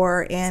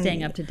 SCORE, and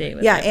staying up to date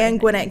with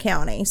and Gwinnett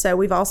County. So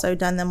we've also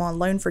done them on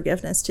loan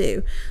forgiveness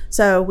too.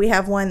 So we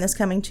have one this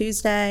coming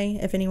Tuesday.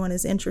 If anyone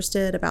is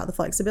interested about the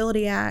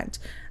Flexibility Act,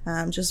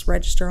 just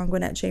register on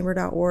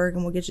GwinnettChamber.org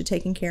and we'll get you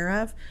taken care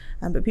of.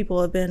 But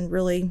people have been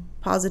really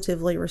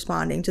positively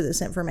responding to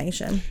this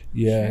information.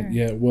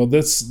 Yeah. Well,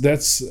 that's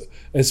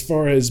as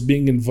far as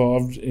being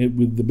involved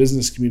with the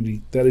business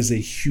community, that is a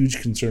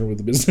huge concern with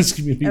the business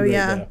community right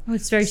now. Oh,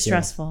 it's very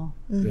stressful.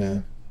 Yeah.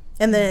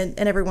 And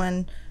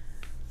everyone,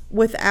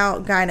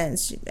 without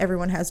guidance,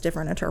 everyone has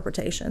different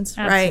interpretations,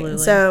 Absolutely. Right?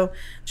 So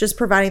just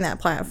providing that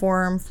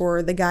platform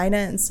for the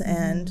guidance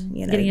and,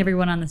 getting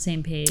everyone on the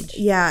same page.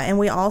 Yeah. And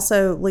we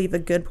also leave a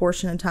good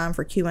portion of time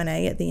for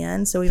Q&A at the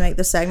end. So we make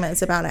the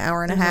segments about an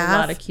hour and a half. A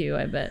lot of Q,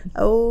 I bet.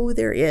 Oh,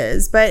 there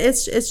is. But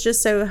it's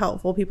just so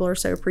helpful. People are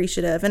so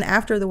appreciative. And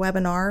after the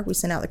webinar, we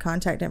send out the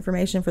contact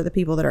information for the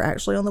people that are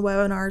actually on the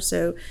webinar.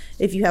 So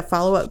if you have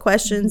follow-up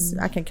questions,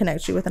 I can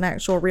connect you with an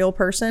actual real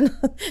person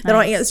that'll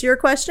answer your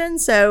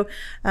questions. So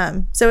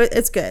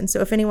it's good.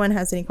 So if anyone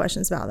has any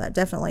questions about that,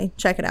 definitely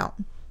check it out.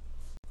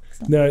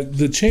 Now,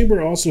 the Chamber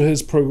also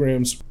has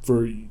programs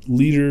for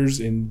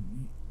leaders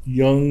and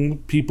young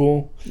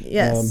people.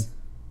 Yes.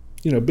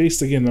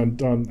 Based again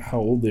on how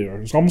old they are.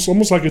 It's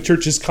almost like a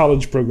church's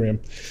college program.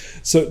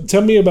 So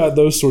tell me about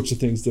those sorts of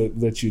things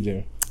that you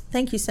do.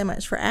 Thank you so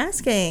much for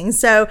asking.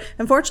 So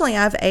unfortunately,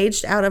 I've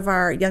aged out of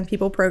our young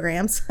people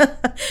programs,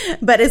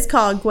 but it's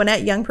called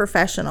Gwinnett Young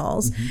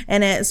Professionals,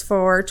 and it's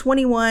for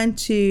 21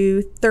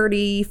 to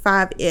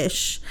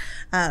 35-ish.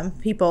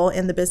 People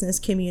in the business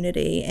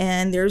community,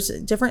 and there's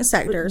different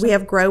sectors. We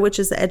have Grow, which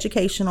is the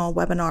educational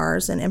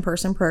webinars and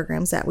in-person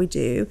programs that we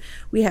do.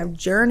 We have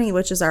Journey,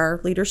 which is our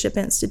leadership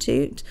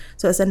institute.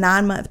 So it's a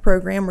 9-month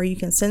program where you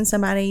can send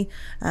somebody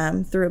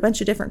through a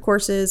bunch of different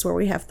courses where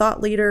we have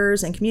thought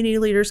leaders and community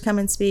leaders come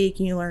and speak,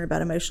 and you learn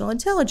about emotional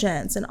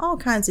intelligence and all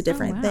kinds of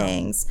different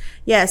things.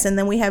 Yes, and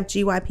then we have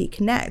GYP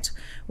Connect,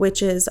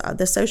 which is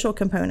the social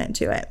component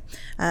to it,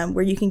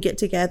 where you can get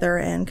together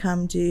and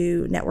come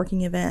do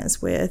networking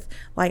events with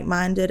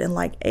like-minded and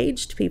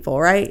like-aged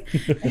people, right?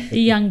 The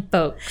young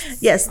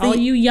folks. Yes. All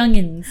you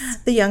youngins.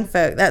 The young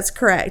folk, that's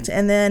correct.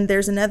 And then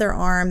there's another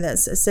arm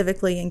that's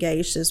civically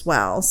engaged as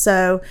well.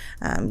 So,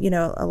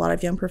 a lot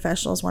of young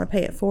professionals want to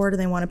pay it forward,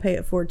 and they want to pay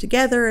it forward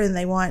together, and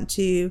they want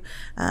to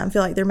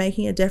feel like they're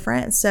making a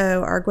difference.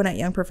 So our Gwinnett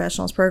Young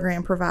Professionals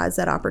program provides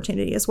that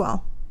opportunity as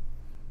well.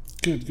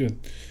 Good.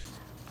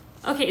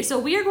 Okay, so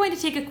we are going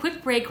to take a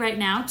quick break right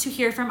now to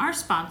hear from our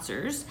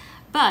sponsors.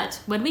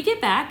 But when we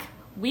get back,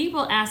 we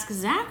will ask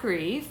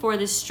Zachary for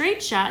the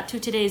straight shot to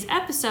today's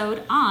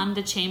episode on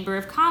the Chamber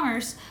of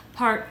Commerce,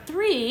 part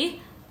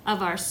 3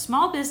 of our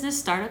Small Business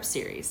Startup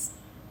series.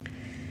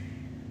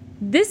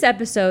 This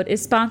episode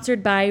is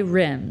sponsored by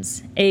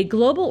RIMS, a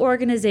global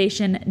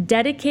organization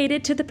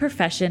dedicated to the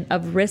profession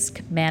of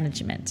risk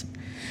management.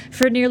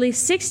 For nearly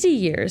 60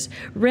 years,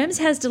 RIMS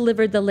has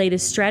delivered the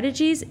latest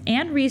strategies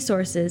and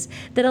resources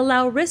that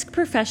allow risk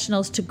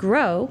professionals to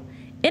grow,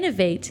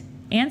 innovate,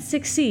 and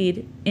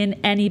succeed in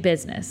any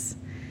business.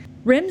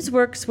 RIMS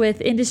works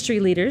with industry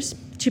leaders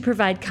to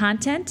provide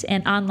content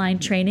and online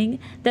training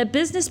that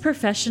business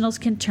professionals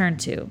can turn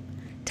to.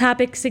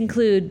 Topics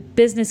include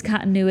business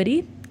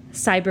continuity,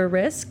 cyber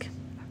risk,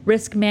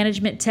 risk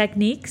management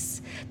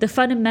techniques, the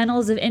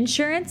fundamentals of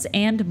insurance,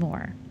 and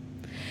more.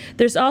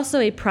 There's also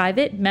a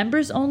private,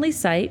 members-only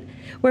site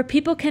where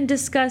people can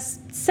discuss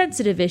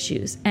sensitive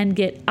issues and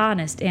get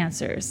honest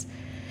answers.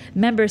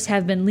 Members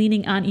have been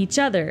leaning on each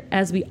other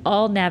as we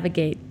all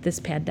navigate this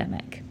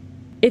pandemic.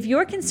 If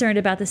you're concerned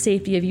about the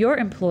safety of your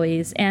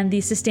employees and the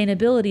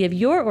sustainability of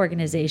your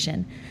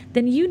organization,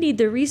 then you need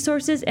the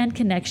resources and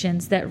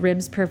connections that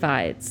RIMS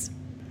provides.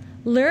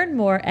 Learn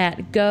more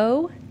at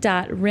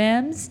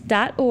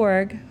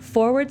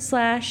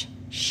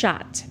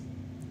go.rims.org/shot.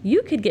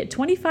 You could get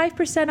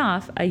 25%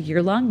 off a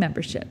year-long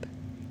membership.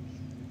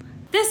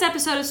 This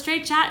episode of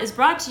Straight Shot is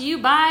brought to you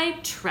by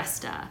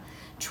Tresta.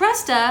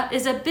 Tresta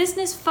is a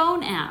business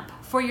phone app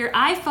for your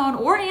iPhone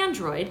or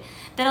Android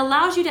that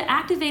allows you to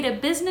activate a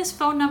business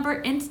phone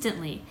number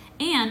instantly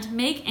and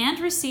make and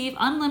receive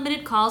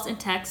unlimited calls and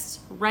texts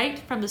right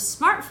from the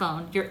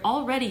smartphone you're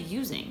already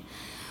using.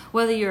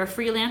 Whether you're a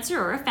freelancer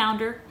or a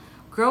founder,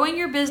 growing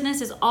your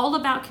business is all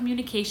about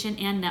communication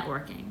and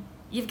networking.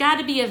 You've got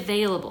to be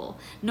available,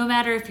 no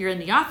matter if you're in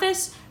the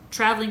office,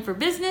 traveling for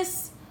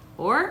business,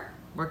 or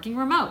working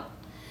remote.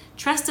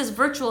 Tresta's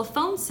virtual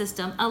phone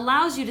system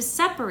allows you to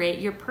separate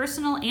your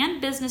personal and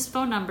business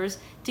phone numbers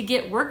to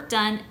get work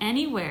done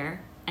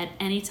anywhere at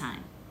any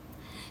time.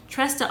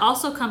 Tresta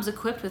also comes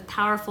equipped with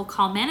powerful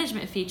call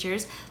management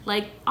features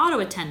like auto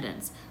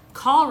attendance,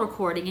 call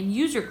recording, and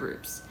user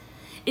groups.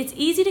 It's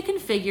easy to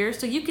configure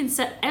so you can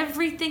set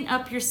everything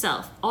up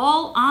yourself,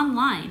 all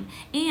online,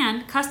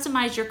 and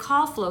customize your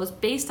call flows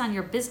based on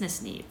your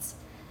business needs.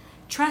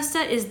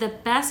 Tresta is the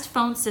best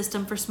phone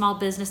system for small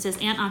businesses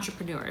and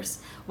entrepreneurs,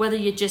 whether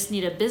you just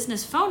need a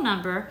business phone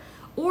number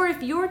or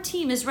if your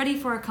team is ready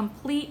for a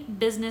complete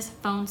business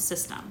phone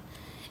system.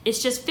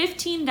 It's just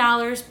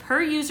 $15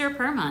 per user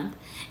per month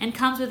and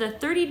comes with a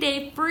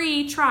 30-day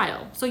free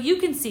trial, so you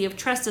can see if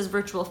Tresta's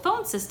virtual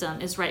phone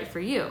system is right for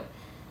you.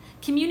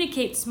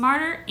 Communicate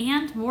smarter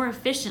and more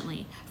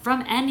efficiently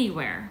from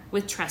anywhere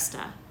with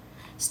Tresta.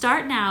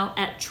 Start now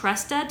at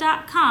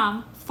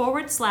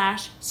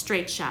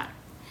tresta.com/straightshot.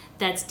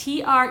 That's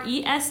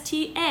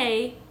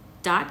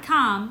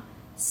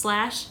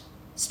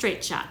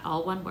TRESTA.com/straightshot,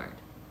 all one word.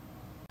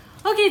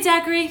 Okay,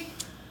 Zachary,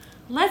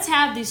 let's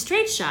have the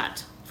straight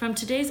shot from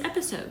today's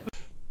episode.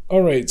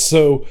 All right,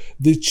 so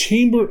the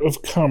Chamber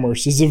of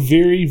Commerce is a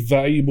very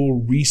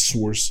valuable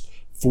resource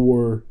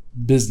for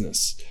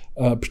business,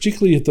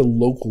 particularly at the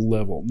local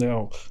level.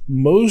 Now,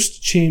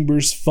 most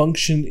chambers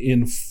function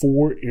in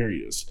 4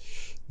 areas.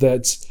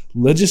 That's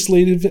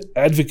legislative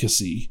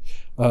advocacy,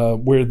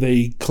 where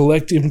they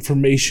collect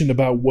information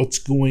about what's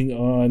going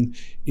on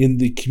in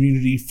the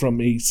community from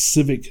a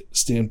civic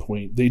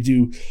standpoint. They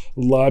do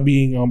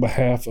lobbying on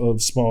behalf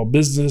of small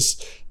business.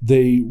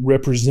 They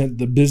represent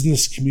the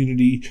business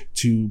community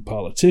to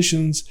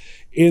politicians,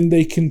 and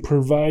they can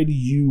provide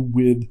you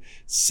with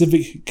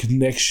civic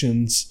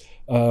connections.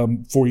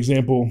 For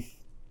example,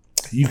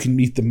 you can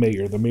meet the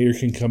mayor. The mayor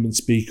can come and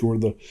speak, or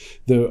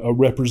a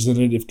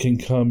representative can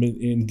come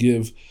and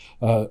give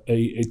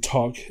a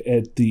talk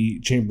at the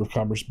Chamber of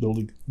Commerce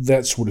building,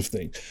 that sort of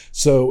thing.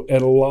 So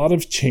at a lot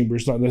of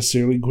chambers, not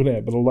necessarily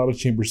Gwinnett, but a lot of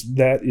chambers,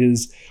 that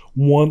is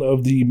one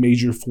of the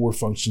major 4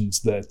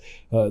 functions that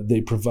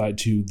they provide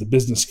to the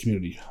business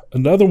community.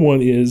 Another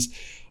one is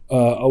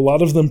a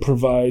lot of them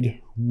provide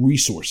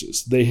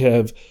resources. They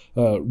have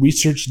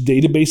research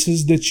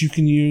databases that you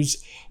can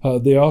use.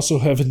 They also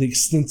have an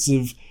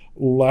extensive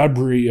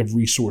library of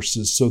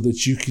resources so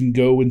that you can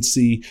go and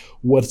see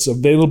what's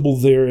available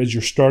there as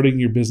you're starting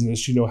your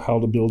business, how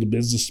to build a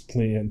business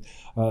plan,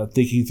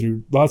 thinking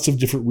through lots of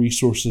different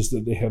resources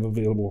that they have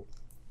available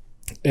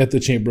at the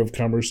Chamber of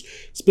Commerce,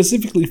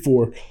 specifically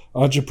for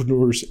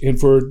entrepreneurs and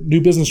for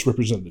new business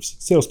representatives,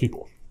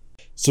 salespeople.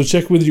 So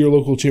check with your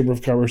local Chamber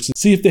of Commerce and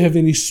see if they have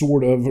any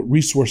sort of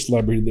resource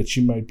library that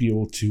you might be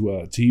able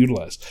to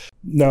utilize.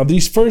 Now,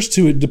 these first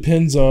 2, it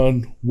depends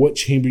on what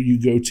chamber you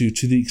go to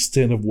the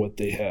extent of what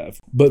they have.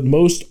 But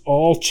most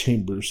all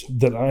chambers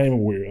that I am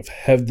aware of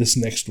have this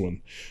next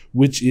one,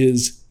 which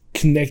is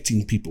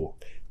connecting people,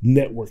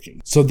 networking.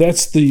 So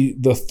that's the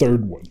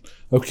third one.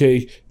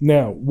 Okay,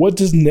 now, what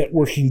does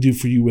networking do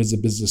for you as a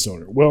business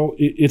owner? Well,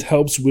 it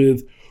helps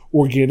with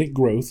organic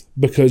growth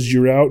because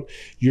you're out,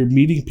 you're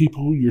meeting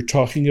people, you're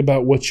talking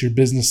about what your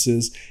business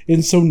is.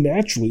 And so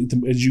naturally,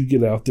 as you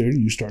get out there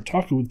and you start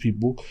talking with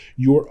people,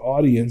 your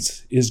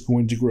audience is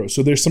going to grow.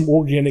 So there's some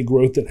organic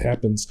growth that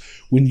happens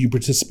when you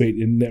participate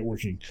in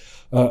networking.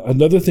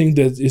 Another thing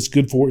that it's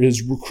good for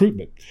is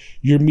recruitment.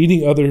 You're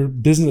meeting other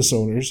business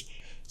owners,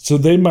 so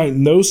they might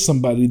know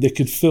somebody that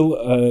could fill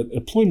an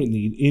employment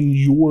need in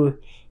your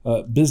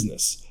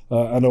business.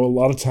 I know a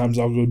lot of times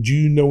I'll go, do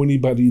you know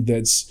anybody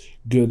that's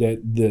good at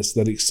this,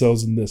 that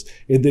excels in this?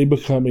 And they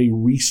become a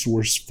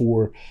resource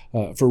for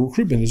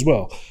recruitment as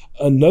well.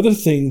 Another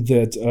thing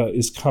that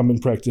is common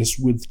practice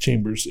with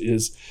chambers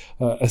is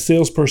a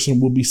salesperson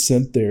will be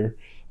sent there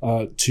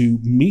to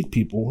meet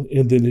people.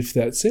 And then if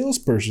that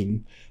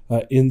salesperson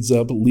ends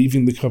up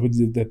leaving the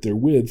company that they're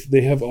with,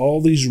 they have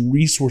all these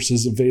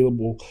resources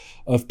available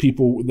of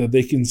people that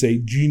they can say,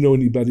 do you know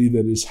anybody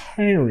that is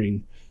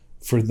hiring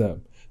for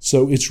them?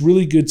 So it's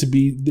really good to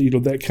be,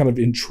 that kind of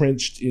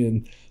entrenched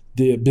in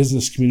the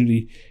business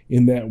community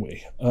in that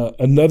way.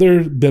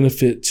 Another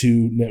benefit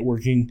to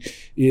networking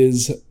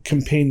is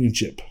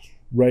companionship,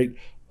 right?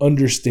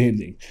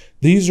 Understanding.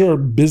 These are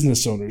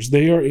business owners.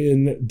 They are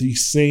in the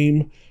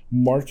same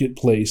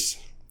marketplace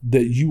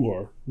that you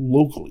are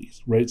locally,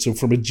 right? So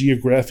from a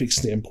geographic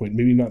standpoint,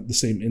 maybe not the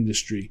same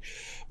industry,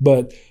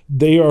 but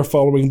they are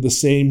following the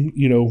same,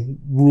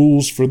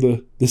 rules for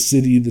the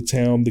city, the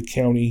town, the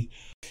county,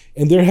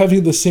 and they're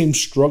having the same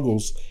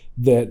struggles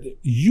that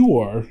you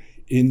are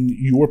in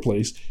your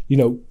place.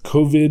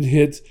 COVID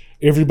hit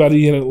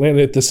everybody in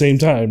Atlanta at the same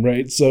time,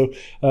 right? So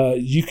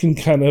you can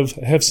kind of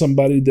have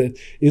somebody that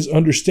is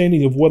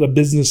understanding of what a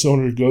business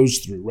owner goes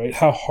through, right?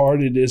 How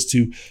hard it is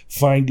to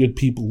find good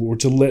people or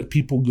to let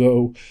people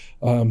go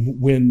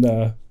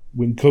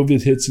when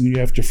COVID hits and you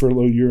have to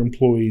furlough your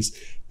employees,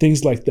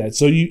 things like that.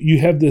 So you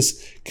have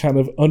this kind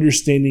of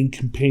understanding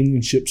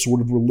companionship sort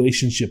of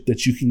relationship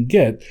that you can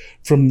get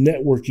from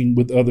networking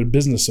with other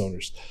business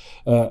owners.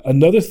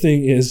 Another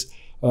thing is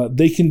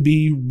they can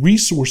be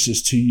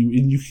resources to you,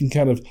 and you can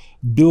kind of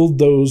build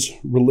those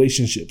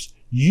relationships.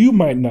 You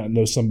might not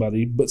know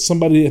somebody, but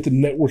somebody at the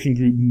networking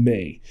group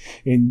may,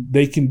 and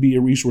they can be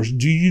a resource.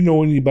 Do you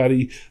know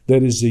anybody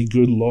that is a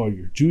good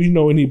lawyer? Do you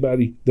know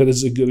anybody that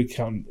is a good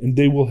accountant? And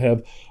they will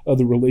have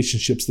other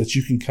relationships that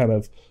you can kind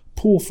of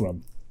pull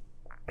from.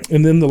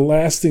 And then the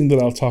last thing that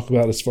I'll talk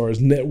about as far as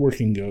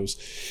networking goes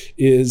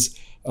is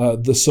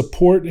the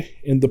support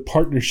and the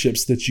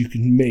partnerships that you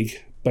can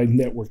make by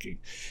networking.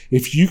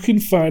 If you can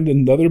find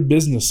another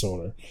business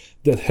owner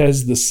that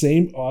has the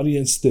same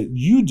audience that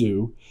you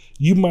do,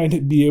 you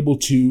might be able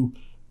to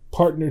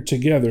partner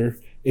together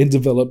and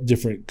develop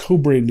different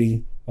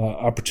co-branding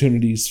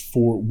opportunities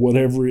for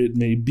whatever it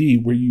may be,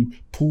 where you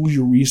pool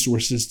your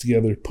resources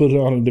together, put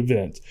on an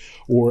event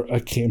or a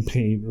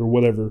campaign or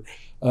whatever.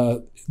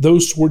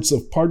 Those sorts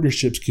of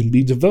partnerships can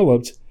be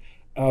developed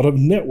out of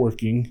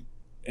networking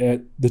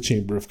at the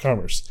Chamber of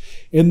Commerce.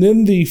 And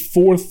then the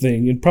fourth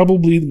thing, and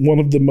probably one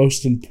of the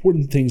most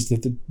important things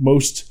that the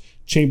most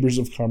chambers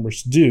of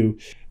commerce do,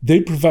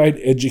 they provide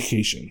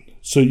education.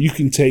 So you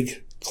can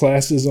take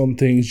classes on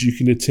things, you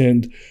can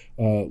attend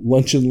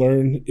lunch and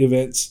learn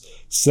events,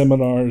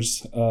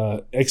 seminars,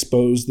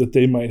 expos that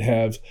they might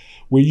have,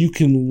 where you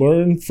can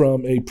learn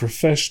from a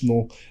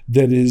professional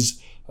that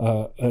is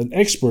an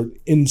expert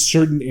in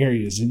certain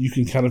areas, and you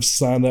can kind of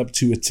sign up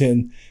to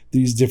attend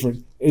these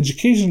different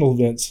educational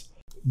events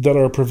that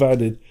are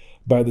provided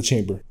by the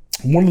chamber.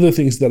 One of the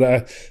things that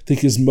I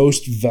think is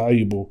most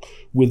valuable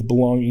with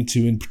belonging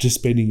to and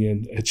participating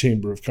in a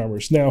Chamber of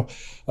Commerce. Now,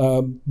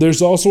 there's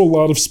also a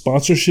lot of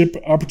sponsorship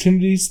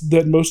opportunities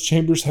that most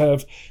chambers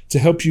have to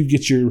help you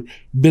get your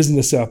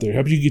business out there,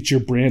 help you get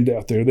your brand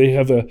out there. They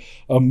have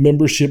a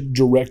membership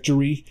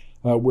directory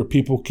where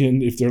people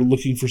can, if they're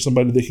looking for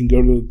somebody, they can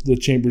go to the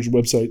chamber's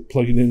website,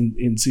 plug it in,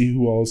 and see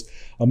who all's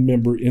a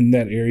member in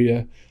that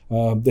area.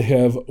 They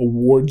have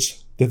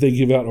awards that they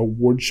give out,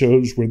 award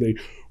shows where they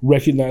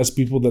recognize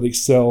people that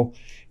excel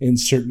in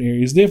certain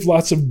areas. They have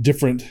lots of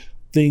different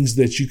things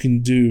that you can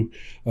do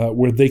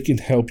where they can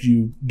help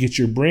you get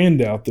your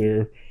brand out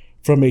there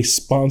from a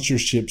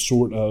sponsorship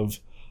sort of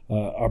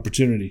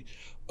opportunity.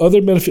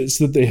 Other benefits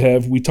that they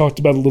have, we talked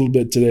about a little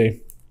bit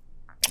today: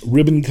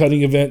 ribbon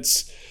cutting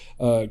events,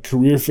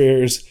 career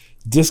fairs,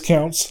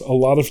 discounts. A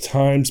lot of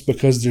times,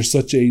 because there's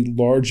such a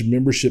large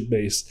membership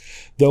base,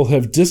 they'll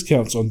have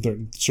discounts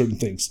on certain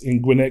things.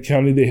 In Gwinnett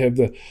County, they have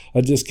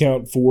a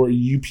discount for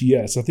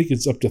UPS. I think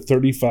it's up to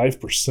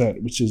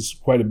 35%, which is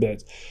quite a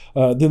bit.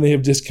 Then they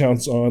have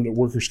discounts on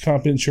workers'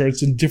 comp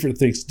insurance and different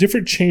things.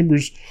 Different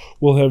chambers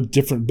will have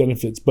different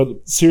benefits, but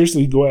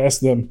seriously, go ask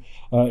them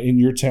in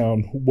your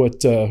town what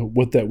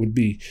that would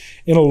be.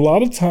 And a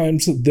lot of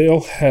times,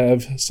 they'll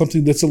have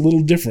something that's a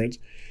little different,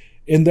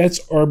 and that's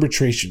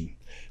arbitration.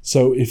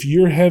 So if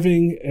you're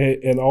having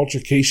an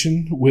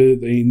altercation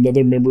with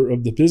another member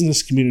of the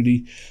business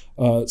community,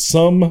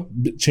 some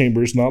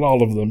chambers, not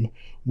all of them,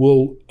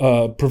 will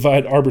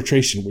provide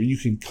arbitration where you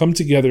can come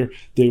together.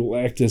 They will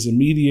act as a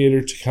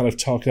mediator to kind of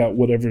talk out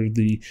whatever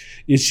the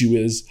issue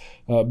is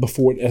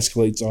before it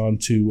escalates on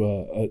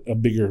to a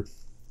bigger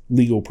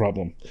legal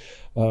problem.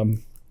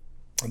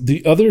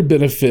 The other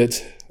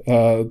benefit,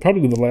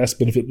 probably the last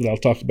benefit that I'll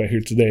talk about here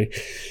today,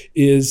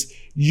 is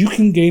you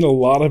can gain a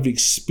lot of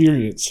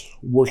experience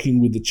working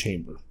with the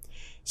chamber.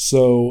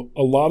 So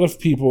a lot of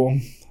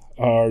people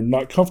are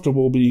not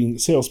comfortable being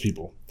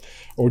salespeople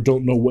or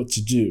don't know what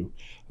to do.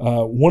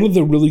 One of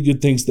the really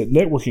good things that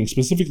networking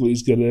specifically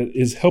is good at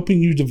is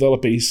helping you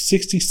develop a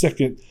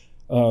 60-second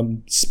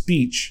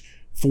speech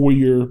for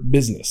your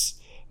business,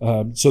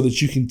 so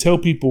that you can tell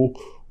people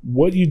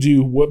what you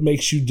do, what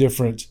makes you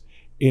different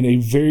in a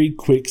very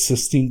quick,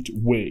 succinct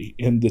way.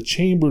 And the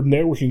chamber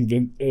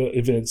networking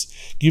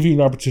events give you an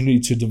opportunity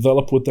to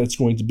develop what that's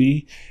going to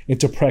be and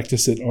to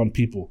practice it on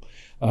people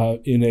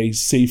in a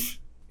safe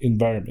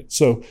environment.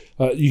 So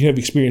you have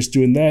experience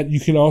doing that. You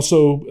can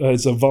also,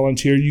 as a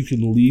volunteer, you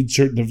can lead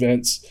certain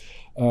events.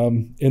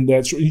 And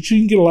that's, you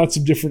can get lots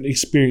of different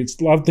experience,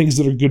 a lot of things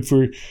that are good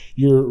for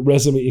your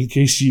resume in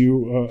case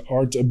you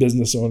aren't a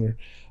business owner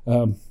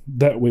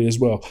that way as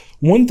well.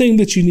 One thing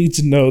that you need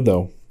to know,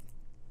 though,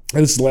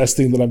 and this is the last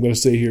thing that I'm going to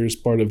say here as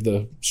part of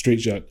the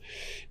Straight Shot,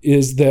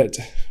 is that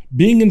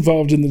being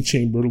involved in the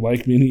chamber,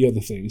 like many other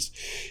things,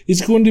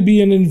 is going to be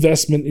an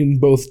investment in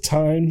both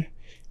time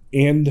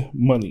and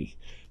money.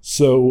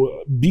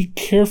 So be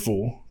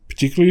careful,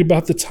 particularly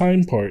about the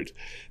time part,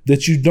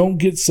 that you don't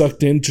get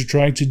sucked into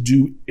trying to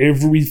do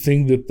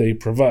everything that they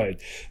provide.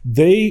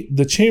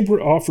 The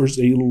chamber offers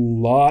a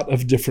lot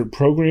of different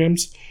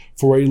programs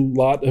for a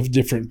lot of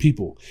different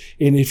people.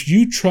 And if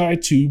you try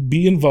to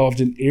be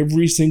involved in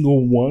every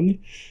single one,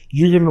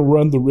 you're going to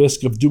run the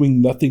risk of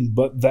doing nothing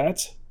but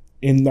that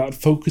and not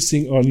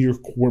focusing on your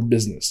core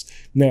business.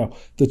 Now,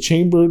 the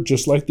chamber,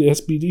 just like the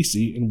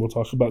SBDC, and we'll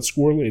talk about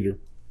SCORE later,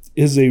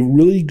 is a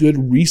really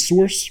good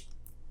resource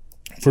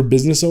for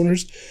business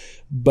owners,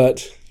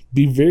 but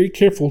be very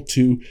careful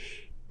to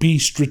be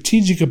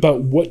strategic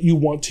about what you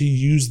want to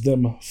use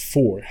them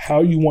for,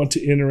 how you want to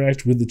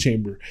interact with the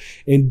chamber.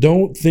 And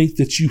don't think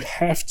that you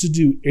have to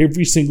do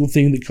every single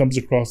thing that comes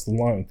across the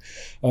line.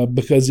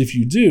 Because if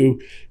you do,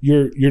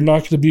 you're not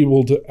going to be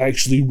able to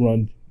actually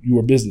run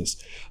your business.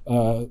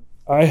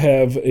 I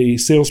have a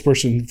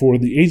salesperson for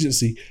the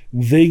agency.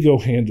 They go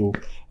handle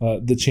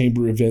the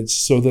chamber events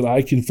so that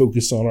I can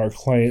focus on our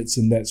clients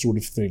and that sort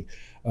of thing.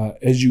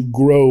 As you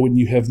grow and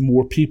you have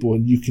more people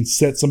and you can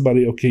set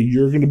somebody, okay,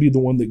 you're going to be the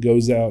one that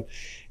goes out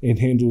and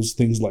handles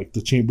things like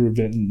the chamber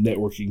event and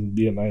networking,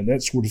 BNI, and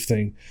that sort of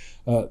thing,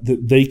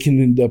 that they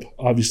can end up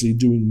obviously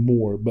doing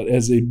more. But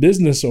as a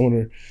business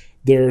owner,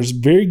 there's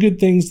very good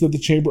things that the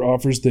chamber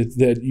offers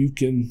that you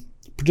can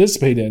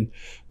participate in,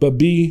 but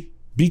be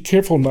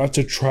careful not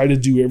to try to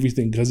do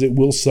everything because it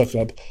will suck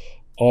up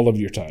all of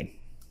your time.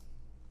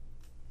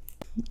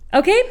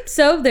 Okay,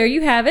 so there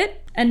you have it.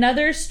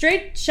 Another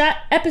Straight Shot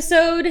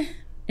episode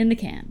in the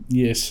can.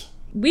 Yes.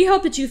 We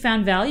hope that you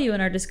found value in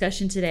our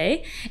discussion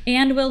today,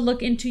 and we'll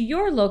look into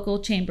your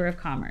local Chamber of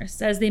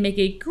Commerce as they make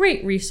a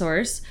great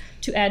resource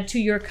to add to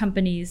your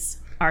company's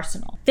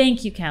arsenal.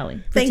 Thank you,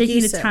 Callie, for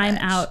taking the time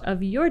out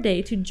of your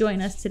day to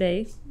join us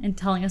today and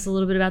telling us a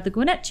little bit about the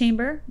Gwinnett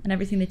Chamber and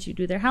everything that you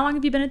do there. How long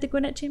have you been at the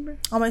Gwinnett Chamber?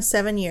 Almost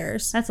 7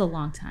 years. That's a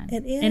long time.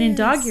 It is. And in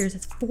dog years,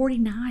 it's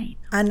 49.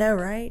 I know,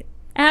 right?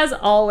 As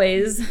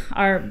always,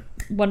 our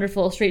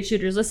wonderful straight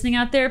shooters listening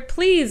out there,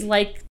 please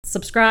like,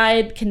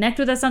 subscribe, connect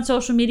with us on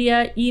social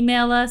media,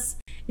 email us.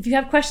 If you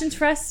have questions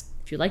for us,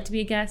 if you'd like to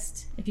be a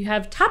guest, if you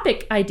have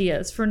topic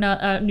ideas for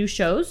new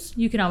shows,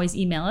 you can always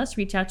email us,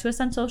 reach out to us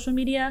on social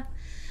media,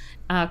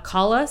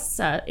 call us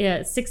at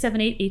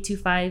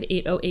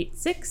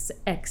 678-825-8086,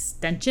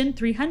 extension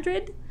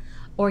 300,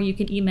 or you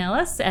can email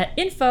us at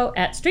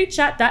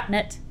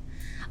info@straightshot.net.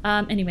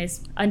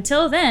 Anyways,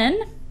 until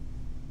then,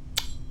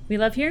 we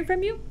love hearing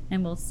from you,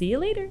 and we'll see you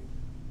later.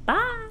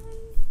 Bye.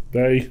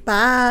 Bye.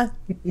 Bye.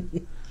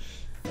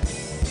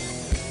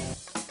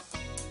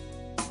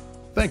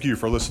 Thank you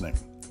for listening.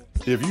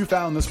 If you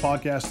found this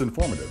podcast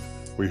informative,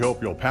 we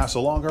hope you'll pass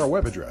along our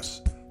web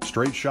address,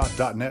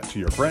 straightshot.net, to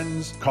your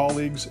friends,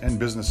 colleagues, and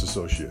business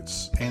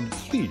associates. And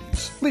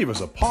please leave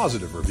us a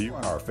positive review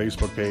on our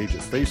Facebook page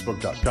at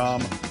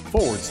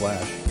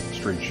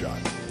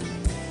facebook.com/straightshot.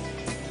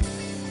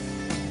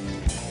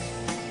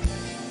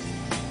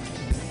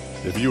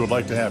 If you would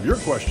like to have your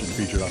question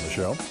featured on the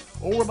show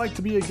or would like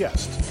to be a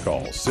guest,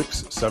 call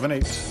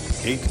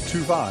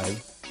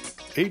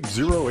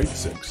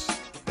 678-825-8086,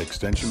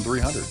 extension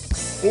 300.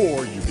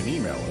 Or you can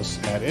email us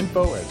at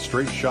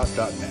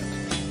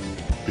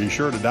info@straightshot.net. Be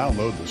sure to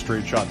download the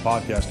Straight Shot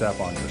podcast app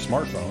on your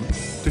smartphone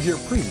to hear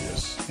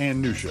previous and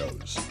new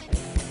shows.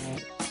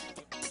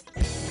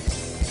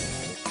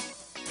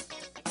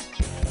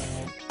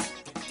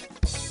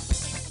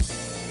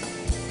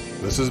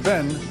 This has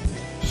been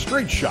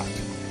Straight Shot.